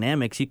somebody's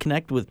dynamics. You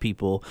connect with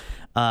people.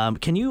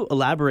 Can you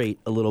elaborate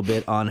a little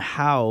bit on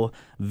how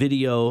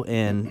video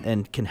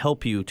and can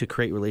help you to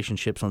create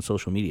relationships on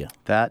social media?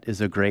 That is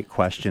a great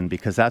question,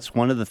 because that's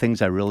one of the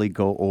things I really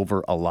go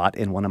over a lot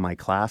in one of my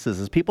classes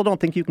is people don't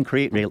think you can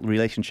create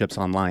relationships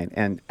online,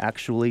 and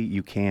actually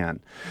you can.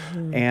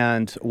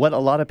 And what a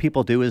lot of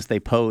people do is they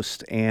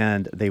post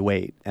and they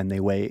wait and they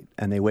wait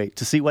and they wait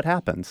to see what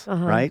happens,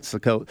 right? So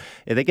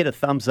if they get a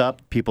thumbs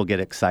up, people get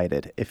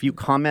excited. If you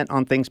comment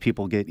on things,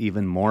 people get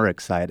even more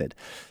excited.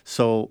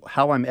 So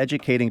how I'm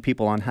educating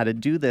people on how to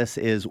do this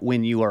is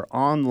when you are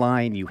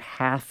online, you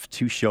have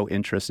to show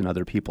interest in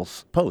other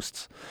people's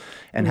posts.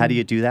 And how do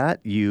you do that?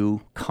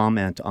 You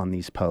comment on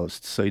these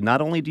posts. So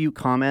not only do you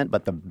comment,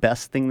 but the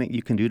best thing that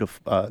you can do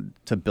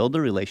to build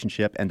a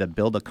relationship and to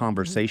build a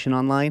conversation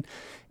online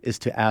is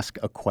to ask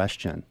a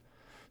question.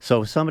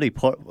 So if somebody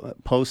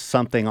posts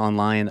something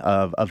online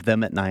of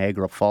them at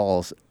Niagara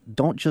Falls,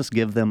 don't just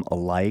give them a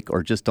like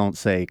or just don't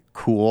say,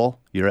 cool,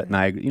 you're at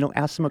Niagara.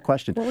 Ask them a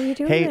question. What were you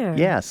doing hey, there?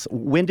 yes,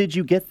 when did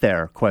you get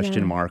there?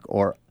 Question mark.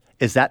 Or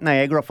is that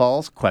Niagara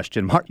Falls?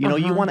 Question mark.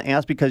 You want to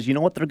ask, because you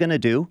know what they're going to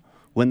do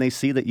when they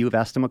see that you've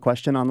asked them a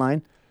question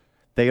online?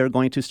 They are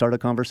going to start a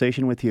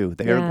conversation with you.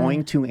 They are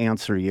going to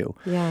answer you.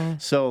 Yeah.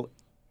 So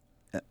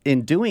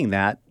in doing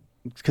that,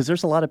 because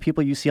there's a lot of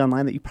people you see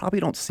online that you probably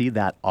don't see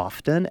that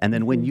often. And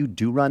then when you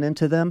do run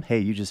into them, hey,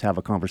 you just have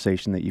a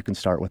conversation that you can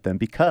start with them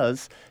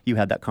because you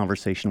had that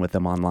conversation with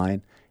them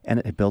online, and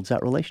it builds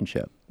that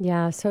relationship.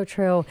 Yeah, so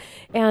true.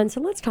 And so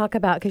let's talk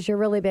about, because you're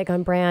really big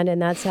on brand,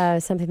 and that's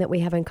something that we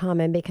have in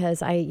common,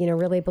 because I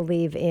really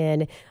believe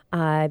in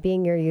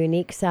being your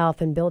unique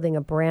self and building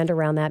a brand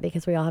around that,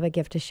 because we all have a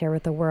gift to share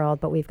with the world,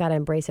 but we've got to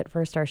embrace it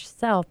first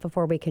ourselves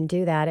before we can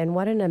do that. And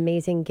what an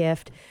amazing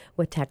gift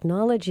with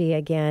technology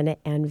again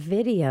and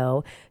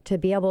video to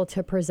be able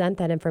to present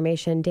that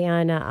information.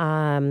 Dan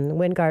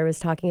Wingard was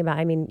talking about,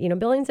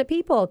 billions of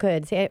people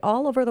could see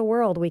all over the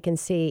world, we can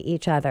see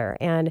each other.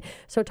 And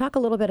so talk a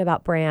little bit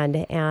about brand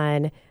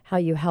and how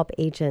you help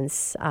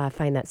agents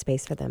find that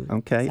space for them.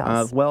 Okay.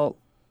 Well,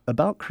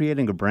 about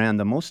creating a brand,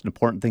 the most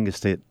important thing is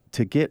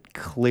to get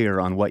clear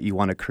on what you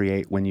want to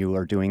create when you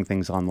are doing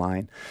things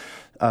online.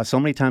 So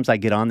many times I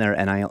get on there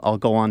and I'll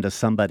go on to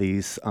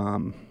somebody's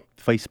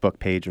Facebook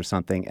page or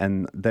something,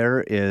 and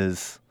there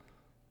is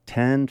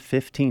 10,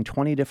 15,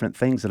 20 different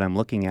things that I'm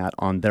looking at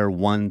on their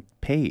one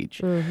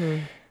page.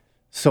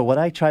 So what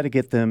I try to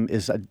get them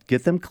is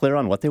get them clear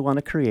on what they want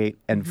to create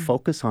and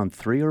focus on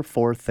 3 or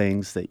 4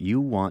 things that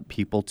you want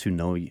people to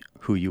know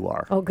who you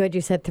are. Oh, good.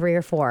 You said 3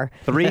 or 4.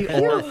 3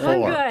 or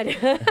 4.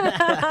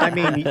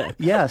 Good.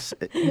 Yes,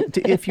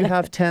 if you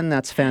have 10,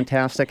 that's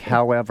fantastic.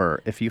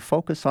 However, if you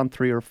focus on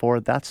 3 or 4,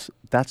 that's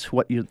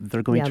what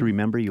they're going to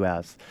remember you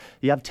as.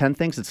 You have 10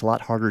 things, it's a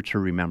lot harder to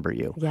remember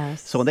you.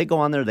 Yes. So when they go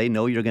on there, they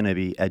know you're going to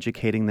be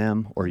educating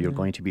them, or you're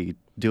going to be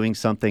doing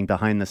something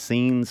behind the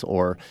scenes,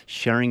 or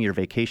sharing your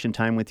vacation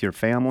time with your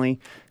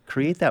family.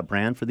 Create that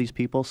brand for these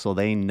people so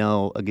they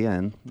know,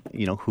 again,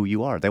 who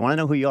you are. They want to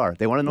know who you are.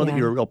 They want to know that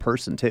you're a real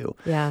person too.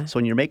 Yeah. So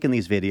when you're making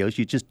these videos,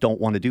 you just don't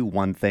want to do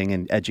one thing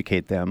and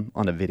educate them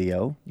on a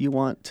video. You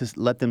want to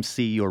let them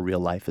see your real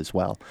life as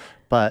well.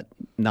 But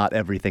not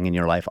everything in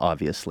your life,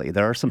 obviously.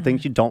 There are some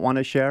things you don't want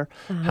to share.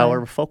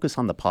 However, focus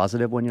on the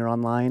positive when you're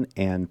online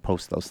and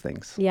post those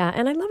things. Yeah,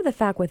 and I love the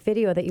fact with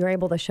video that you're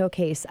able to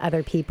showcase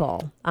other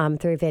people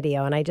through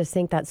video. And I just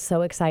think that's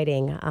so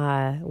exciting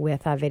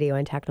with video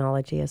and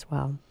technology as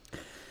well.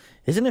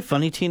 Isn't it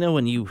funny, Tina,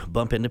 when you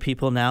bump into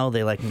people now,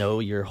 they know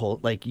your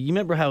whole, you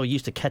remember how you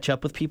used to catch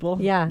up with people?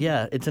 Yeah.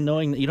 Yeah, it's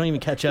annoying that you don't even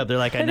catch up. They're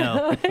like, I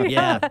know.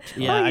 Yeah, I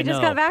know. You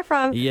just got back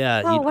from.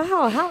 Yeah. Oh,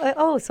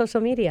 wow.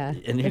 Social media.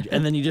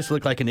 And then you just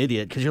look like an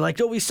idiot because you're like,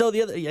 oh, we saw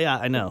the other. Yeah,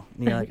 I know.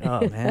 And you're like,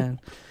 oh, man.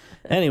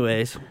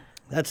 Anyways,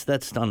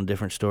 that's on a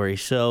different story.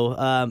 So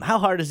how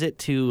hard is it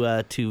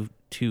to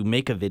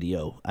make a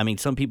video?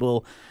 Some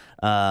people,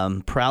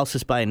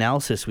 paralysis by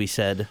analysis, we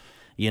said.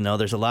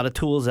 There's a lot of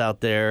tools out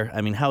there.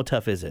 How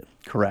tough is it?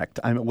 Correct.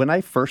 When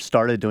I first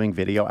started doing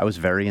video, I was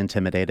very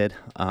intimidated,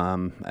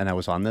 and I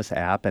was on this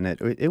app, and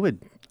it would,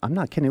 I'm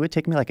not kidding, it would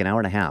take me like an hour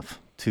and a half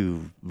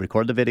to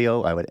record the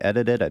video. I would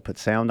edit it. I'd put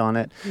sound on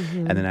it.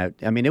 And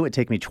then it would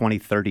take me 20,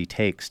 30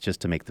 takes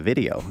just to make the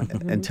video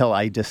until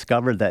I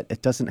discovered that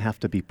it doesn't have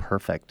to be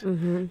perfect.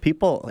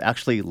 People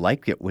actually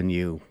like it when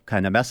you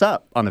kind of mess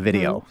up on a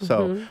video.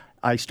 So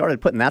I started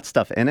putting that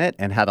stuff in it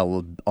and had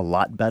a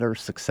lot better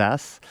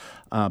success.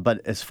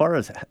 But as far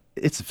as,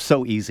 it's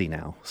so easy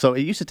now. So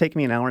it used to take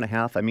me an hour and a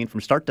half.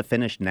 From start to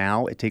finish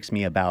now, it takes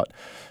me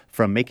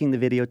from making the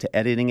video to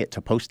editing it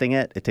to posting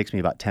it, it takes me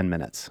about 10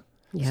 minutes.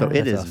 So it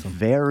That's is awesome.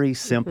 very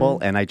simple,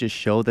 and I just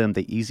show them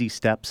the easy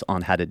steps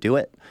on how to do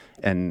it,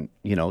 and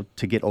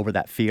to get over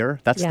that fear.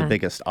 That's the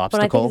biggest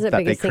obstacle the that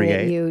they biggest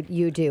create. thing that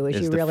you do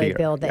is you the really fear.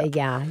 build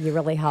you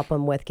really help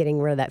them with getting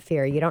rid of that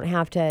fear. You don't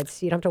have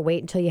to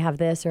wait until you have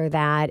this or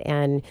that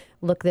and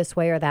look this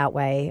way or that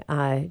way.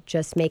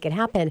 Just make it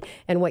happen.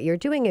 And what you're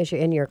doing is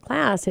in your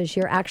class is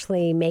you're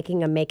actually making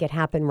them make it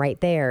happen right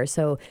there.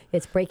 So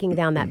it's breaking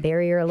down that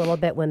barrier a little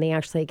bit when they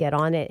actually get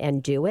on it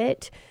and do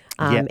it.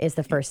 Is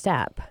the first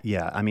step.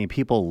 Yeah, I mean,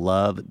 people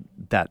love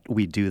that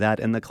we do that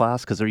in the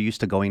class because they're used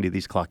to going to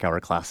these clock hour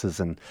classes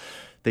and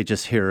they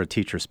just hear a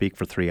teacher speak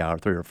for 3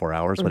 or 4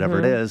 hours, whatever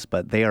it is.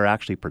 But they are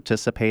actually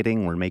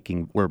participating. We're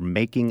making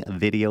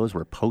videos.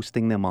 We're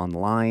posting them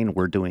online.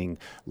 We're doing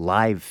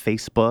live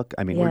Facebook.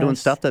 I mean, we're doing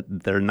stuff that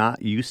they're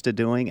not used to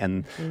doing.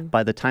 And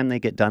by the time they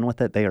get done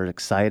with it, they are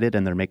excited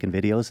and they're making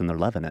videos and they're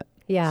loving it.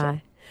 Yeah.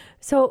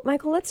 So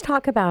Michael, let's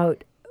talk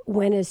about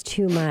when is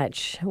too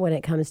much when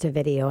it comes to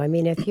video. I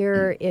mean, if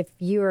you've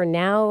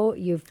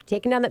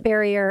taken down that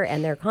barrier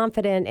and they're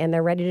confident and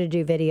they're ready to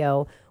do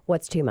video,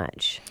 what's too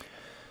much?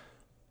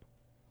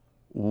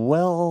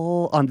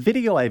 Well, on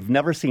video, I've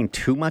never seen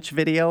too much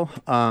video.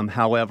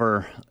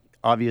 However,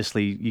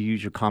 obviously, you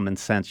use your common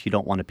sense. You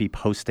don't want to be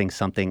posting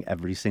something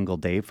every single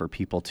day for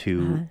people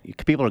to.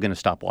 People are going to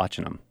stop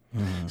watching them.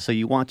 So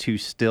you want to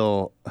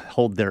still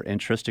hold their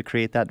interest to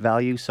create that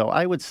value. So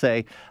I would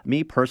say,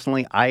 me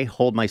personally, I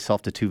hold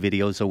myself to 2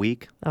 videos a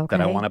week that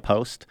I want to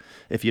post.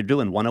 If you're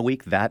doing 1 a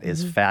week, that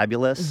is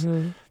fabulous.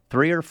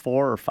 3 or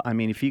 4 or 5, I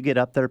mean, if you get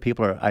up there,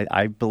 people are,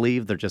 I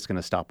believe they're just going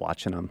to stop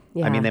watching them.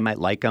 Yeah. I mean, they might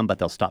like them, but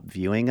they'll stop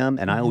viewing them.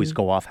 And I always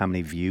go off how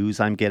many views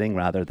I'm getting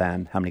rather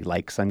than how many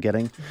likes I'm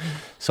getting.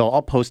 So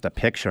I'll post a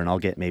picture and I'll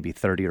get maybe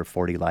 30 or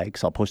 40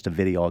 likes. I'll post a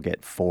video, I'll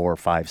get 400,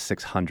 500,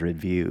 600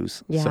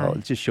 views. Yeah. So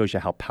it just shows you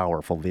how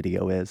powerful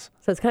video is.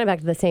 So it's kind of back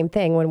to the same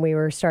thing when we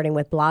were starting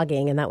with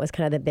blogging, and that was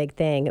kind of the big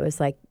thing. It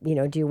was like,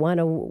 do 1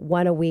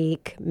 a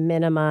week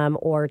minimum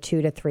or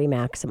 2 to 3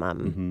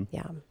 maximum.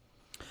 Yeah.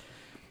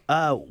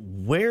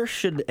 Where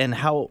should and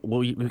how? Well,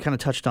 we kind of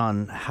touched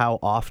on how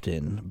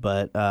often,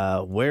 but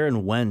where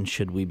and when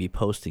should we be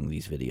posting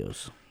these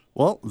videos?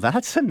 Well,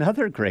 that's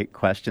another great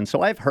question.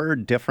 So I've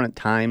heard different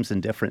times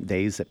and different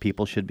days that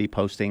people should be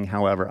posting.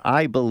 However,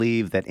 I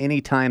believe that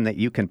any time that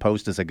you can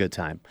post is a good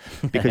time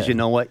because you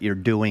know what? You're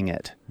doing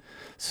it.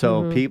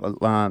 So people,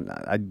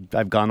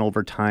 I've gone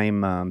over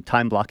time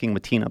blocking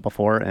with Tina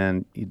before,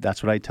 and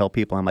that's what I tell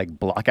people. I'm like,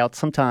 block out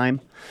some time.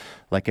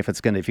 Like if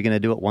you're gonna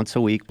do it once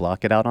a week,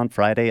 block it out on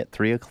Friday at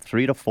 3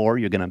 to 4.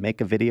 You're gonna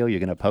make a video. You're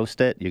gonna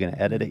post it. You're gonna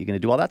edit it. You're gonna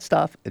do all that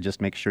stuff. And just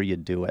make sure you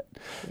do it.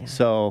 Yeah.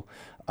 So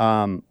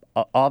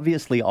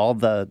obviously, all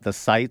the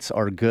sites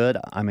are good.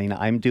 I mean,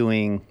 I'm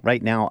doing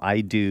right now. I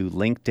do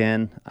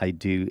LinkedIn, I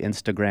do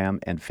Instagram,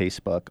 and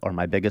Facebook are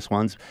my biggest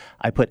ones.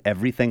 I put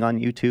everything on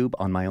YouTube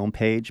on my own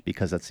page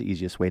because that's the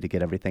easiest way to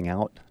get everything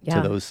out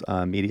to those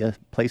media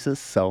places.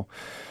 So.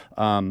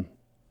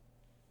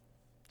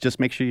 Just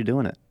make sure you're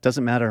doing it.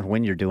 Doesn't matter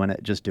when you're doing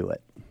it, just do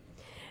it.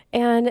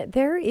 And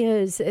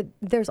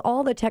there's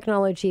all the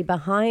technology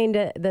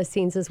behind the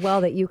scenes as well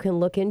that you can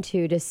look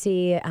into to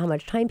see how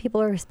much time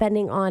people are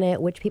spending on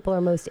it, which people are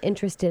most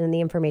interested in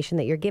the information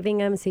that you're giving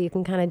them. So you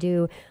can kind of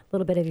do a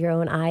little bit of your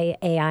own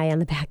AI on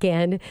the back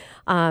end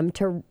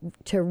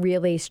to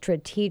really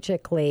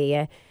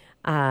strategically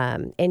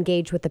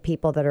engage with the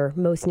people that are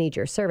most need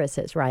your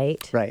services,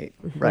 right? Right.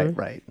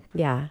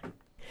 Yeah.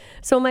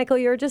 So, Michael,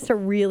 you're just a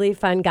really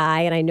fun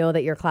guy, and I know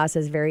that your class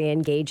is very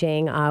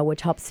engaging,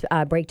 which helps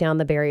break down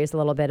the barriers a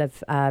little bit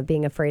of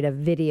being afraid of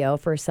video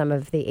for some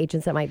of the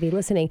agents that might be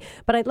listening.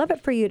 But I'd love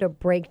it for you to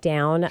break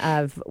down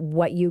of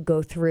what you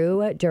go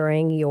through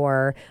during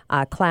your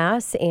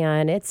class,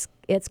 and it's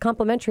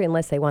complimentary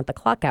unless they want the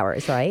clock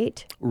hours,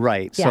 right?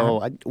 Right. Yeah.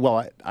 So,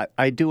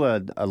 I do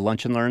a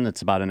lunch and learn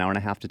that's about an hour and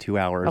a half to 2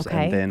 hours.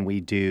 Okay. And then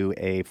we do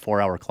a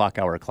 4-hour clock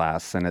hour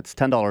class. And it's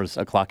 $10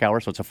 a clock hour.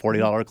 So it's a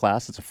 $40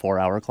 class. It's a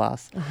 4-hour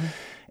class.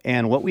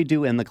 And what we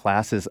do in the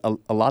class is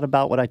a lot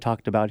about what I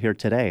talked about here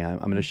today. I'm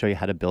going to show you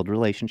how to build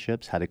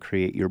relationships, how to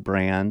create your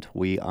brand.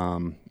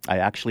 I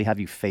actually have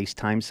you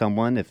FaceTime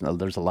someone. If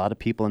there's a lot of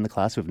people in the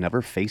class who've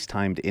never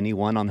FaceTimed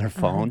anyone on their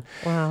phone.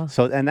 Wow.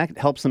 So, and that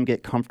helps them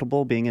get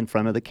comfortable being in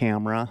front of the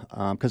camera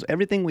because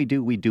everything we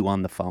do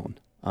on the phone.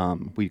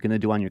 We're going to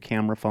do on your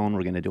camera phone.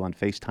 We're going to do on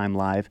FaceTime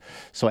Live.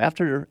 So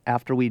after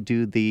we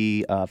do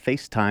the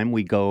FaceTime,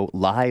 we go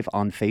live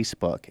on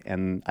Facebook.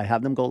 And I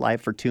have them go live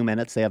for 2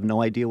 minutes. They have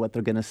no idea what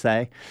they're going to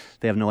say.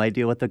 They have no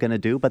idea what they're going to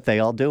do, but they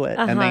all do it.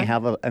 And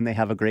they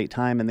have a great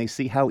time. And they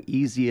see how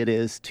easy it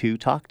is to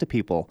talk to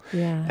people.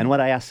 Yeah. And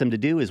what I ask them to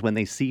do is when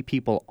they see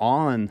people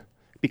on,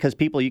 because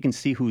people, you can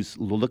see who's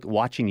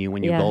watching you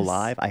when you go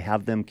live. I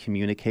have them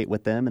communicate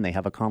with them, and they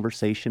have a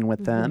conversation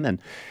with them. And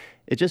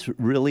it just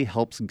really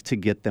helps to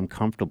get them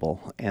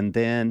comfortable. And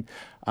then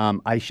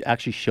I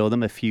actually show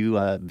them a few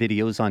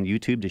videos on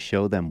YouTube to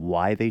show them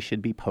why they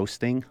should be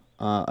posting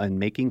and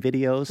making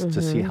videos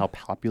to see how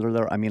popular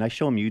they're. I mean, I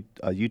show them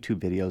YouTube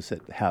videos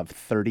that have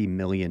 30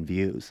 million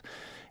views.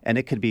 And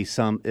it could be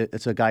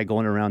it's a guy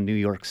going around New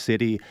York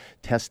City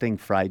testing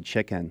fried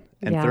chicken,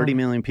 and Yeah. 30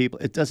 million people.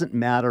 It doesn't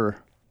matter.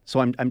 So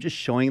I'm just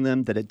showing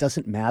them that it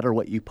doesn't matter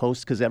what you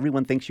post, because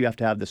everyone thinks you have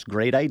to have this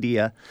great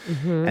idea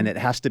and it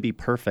has to be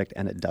perfect,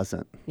 and it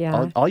doesn't.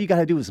 Yeah. All you got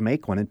to do is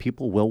make one, and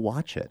people will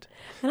watch it.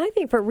 And I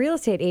think for real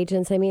estate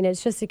agents, I mean,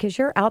 it's just because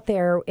you're out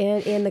there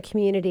in the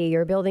community,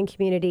 you're building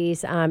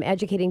communities,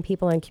 educating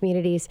people in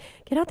communities.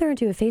 Get out there and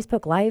do a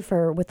Facebook Live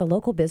with the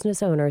local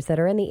business owners that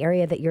are in the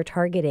area that you're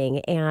targeting,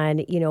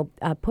 and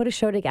put a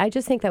show together. I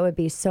just think that would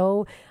be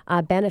so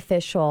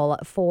beneficial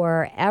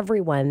for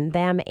everyone,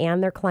 them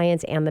and their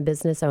clients and the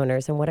business owners.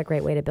 And what a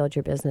great way to build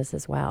your business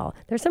as well.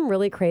 There's some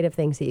really creative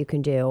things that you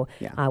can do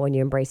when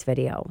you embrace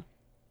video.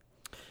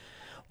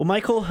 Well,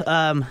 Michael,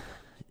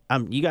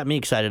 you got me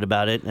excited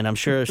about it, and I'm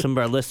sure some of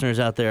our listeners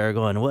out there are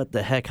going, what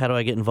the heck, how do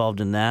I get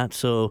involved in that?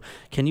 So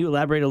can you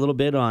elaborate a little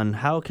bit on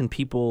how can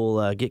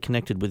people get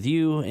connected with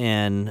you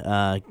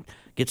and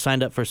get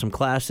signed up for some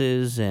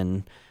classes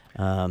and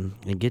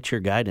get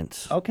your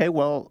guidance? Okay,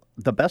 well,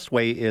 the best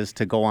way is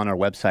to go on our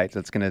website.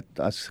 That's going to,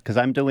 because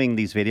I'm doing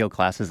these video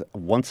classes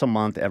once a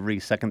month, every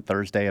second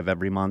Thursday of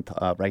every month,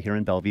 right here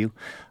in Bellevue.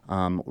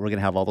 We're going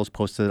to have all those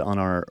posted on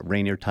our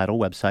Rainier Title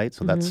website.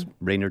 So that's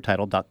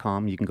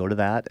rainiertitle.com. You can go to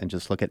that and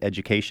just look at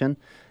education,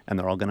 and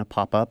they're all going to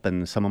pop up.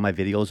 And some of my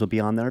videos will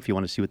be on there if you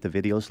want to see what the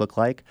videos look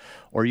like.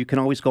 Or you can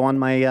always go on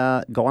my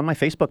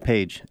Facebook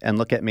page and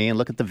look at me and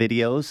look at the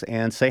videos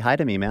and say hi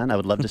to me, man. I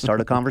would love to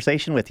start a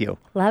conversation with you.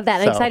 Love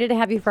that. I'm excited to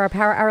have you for our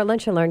Power Hour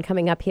Lunch and Learn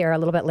coming up here a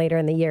little bit later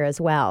in the year as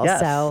well.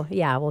 Yes. So,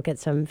 yeah, we'll get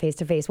some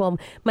face-to-face. Well,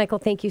 Michael,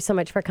 thank you so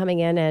much for coming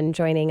in and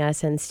joining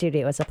us in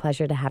studio. It was a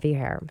pleasure to have you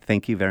here.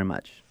 Thank you very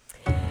much.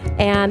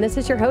 And this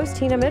is your host,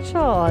 Tina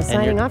Mitchell,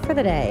 signing off for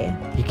the day.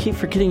 You keep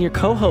forgetting your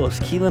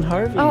co-host, Keelan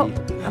Harvey. Oh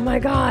my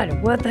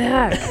God, what the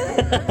heck?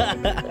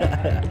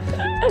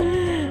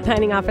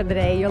 Signing off for the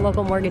day, your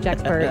local mortgage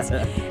experts.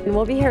 And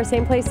we'll be here,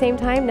 same place, same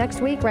time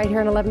next week, right here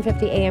on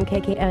 1150 AM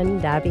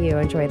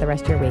KKNW. Enjoy the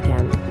rest of your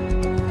weekend.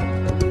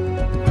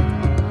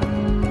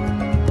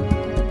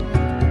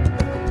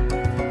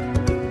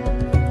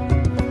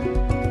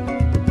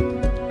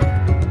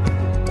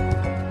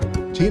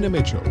 Tina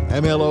Mitchell,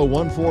 MLO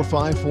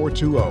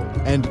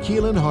 145420, and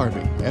Keelan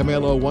Harvey,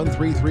 MLO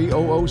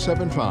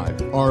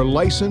 1330075, are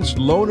licensed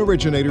loan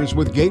originators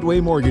with Gateway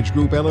Mortgage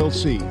Group,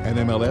 LLC, and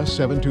MLS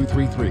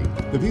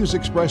 7233. The views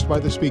expressed by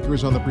the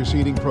speakers on the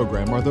preceding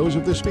program are those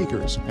of the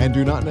speakers and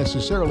do not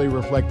necessarily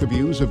reflect the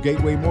views of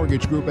Gateway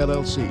Mortgage Group,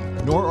 LLC,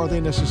 nor are they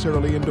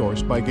necessarily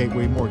endorsed by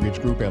Gateway Mortgage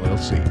Group,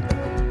 LLC.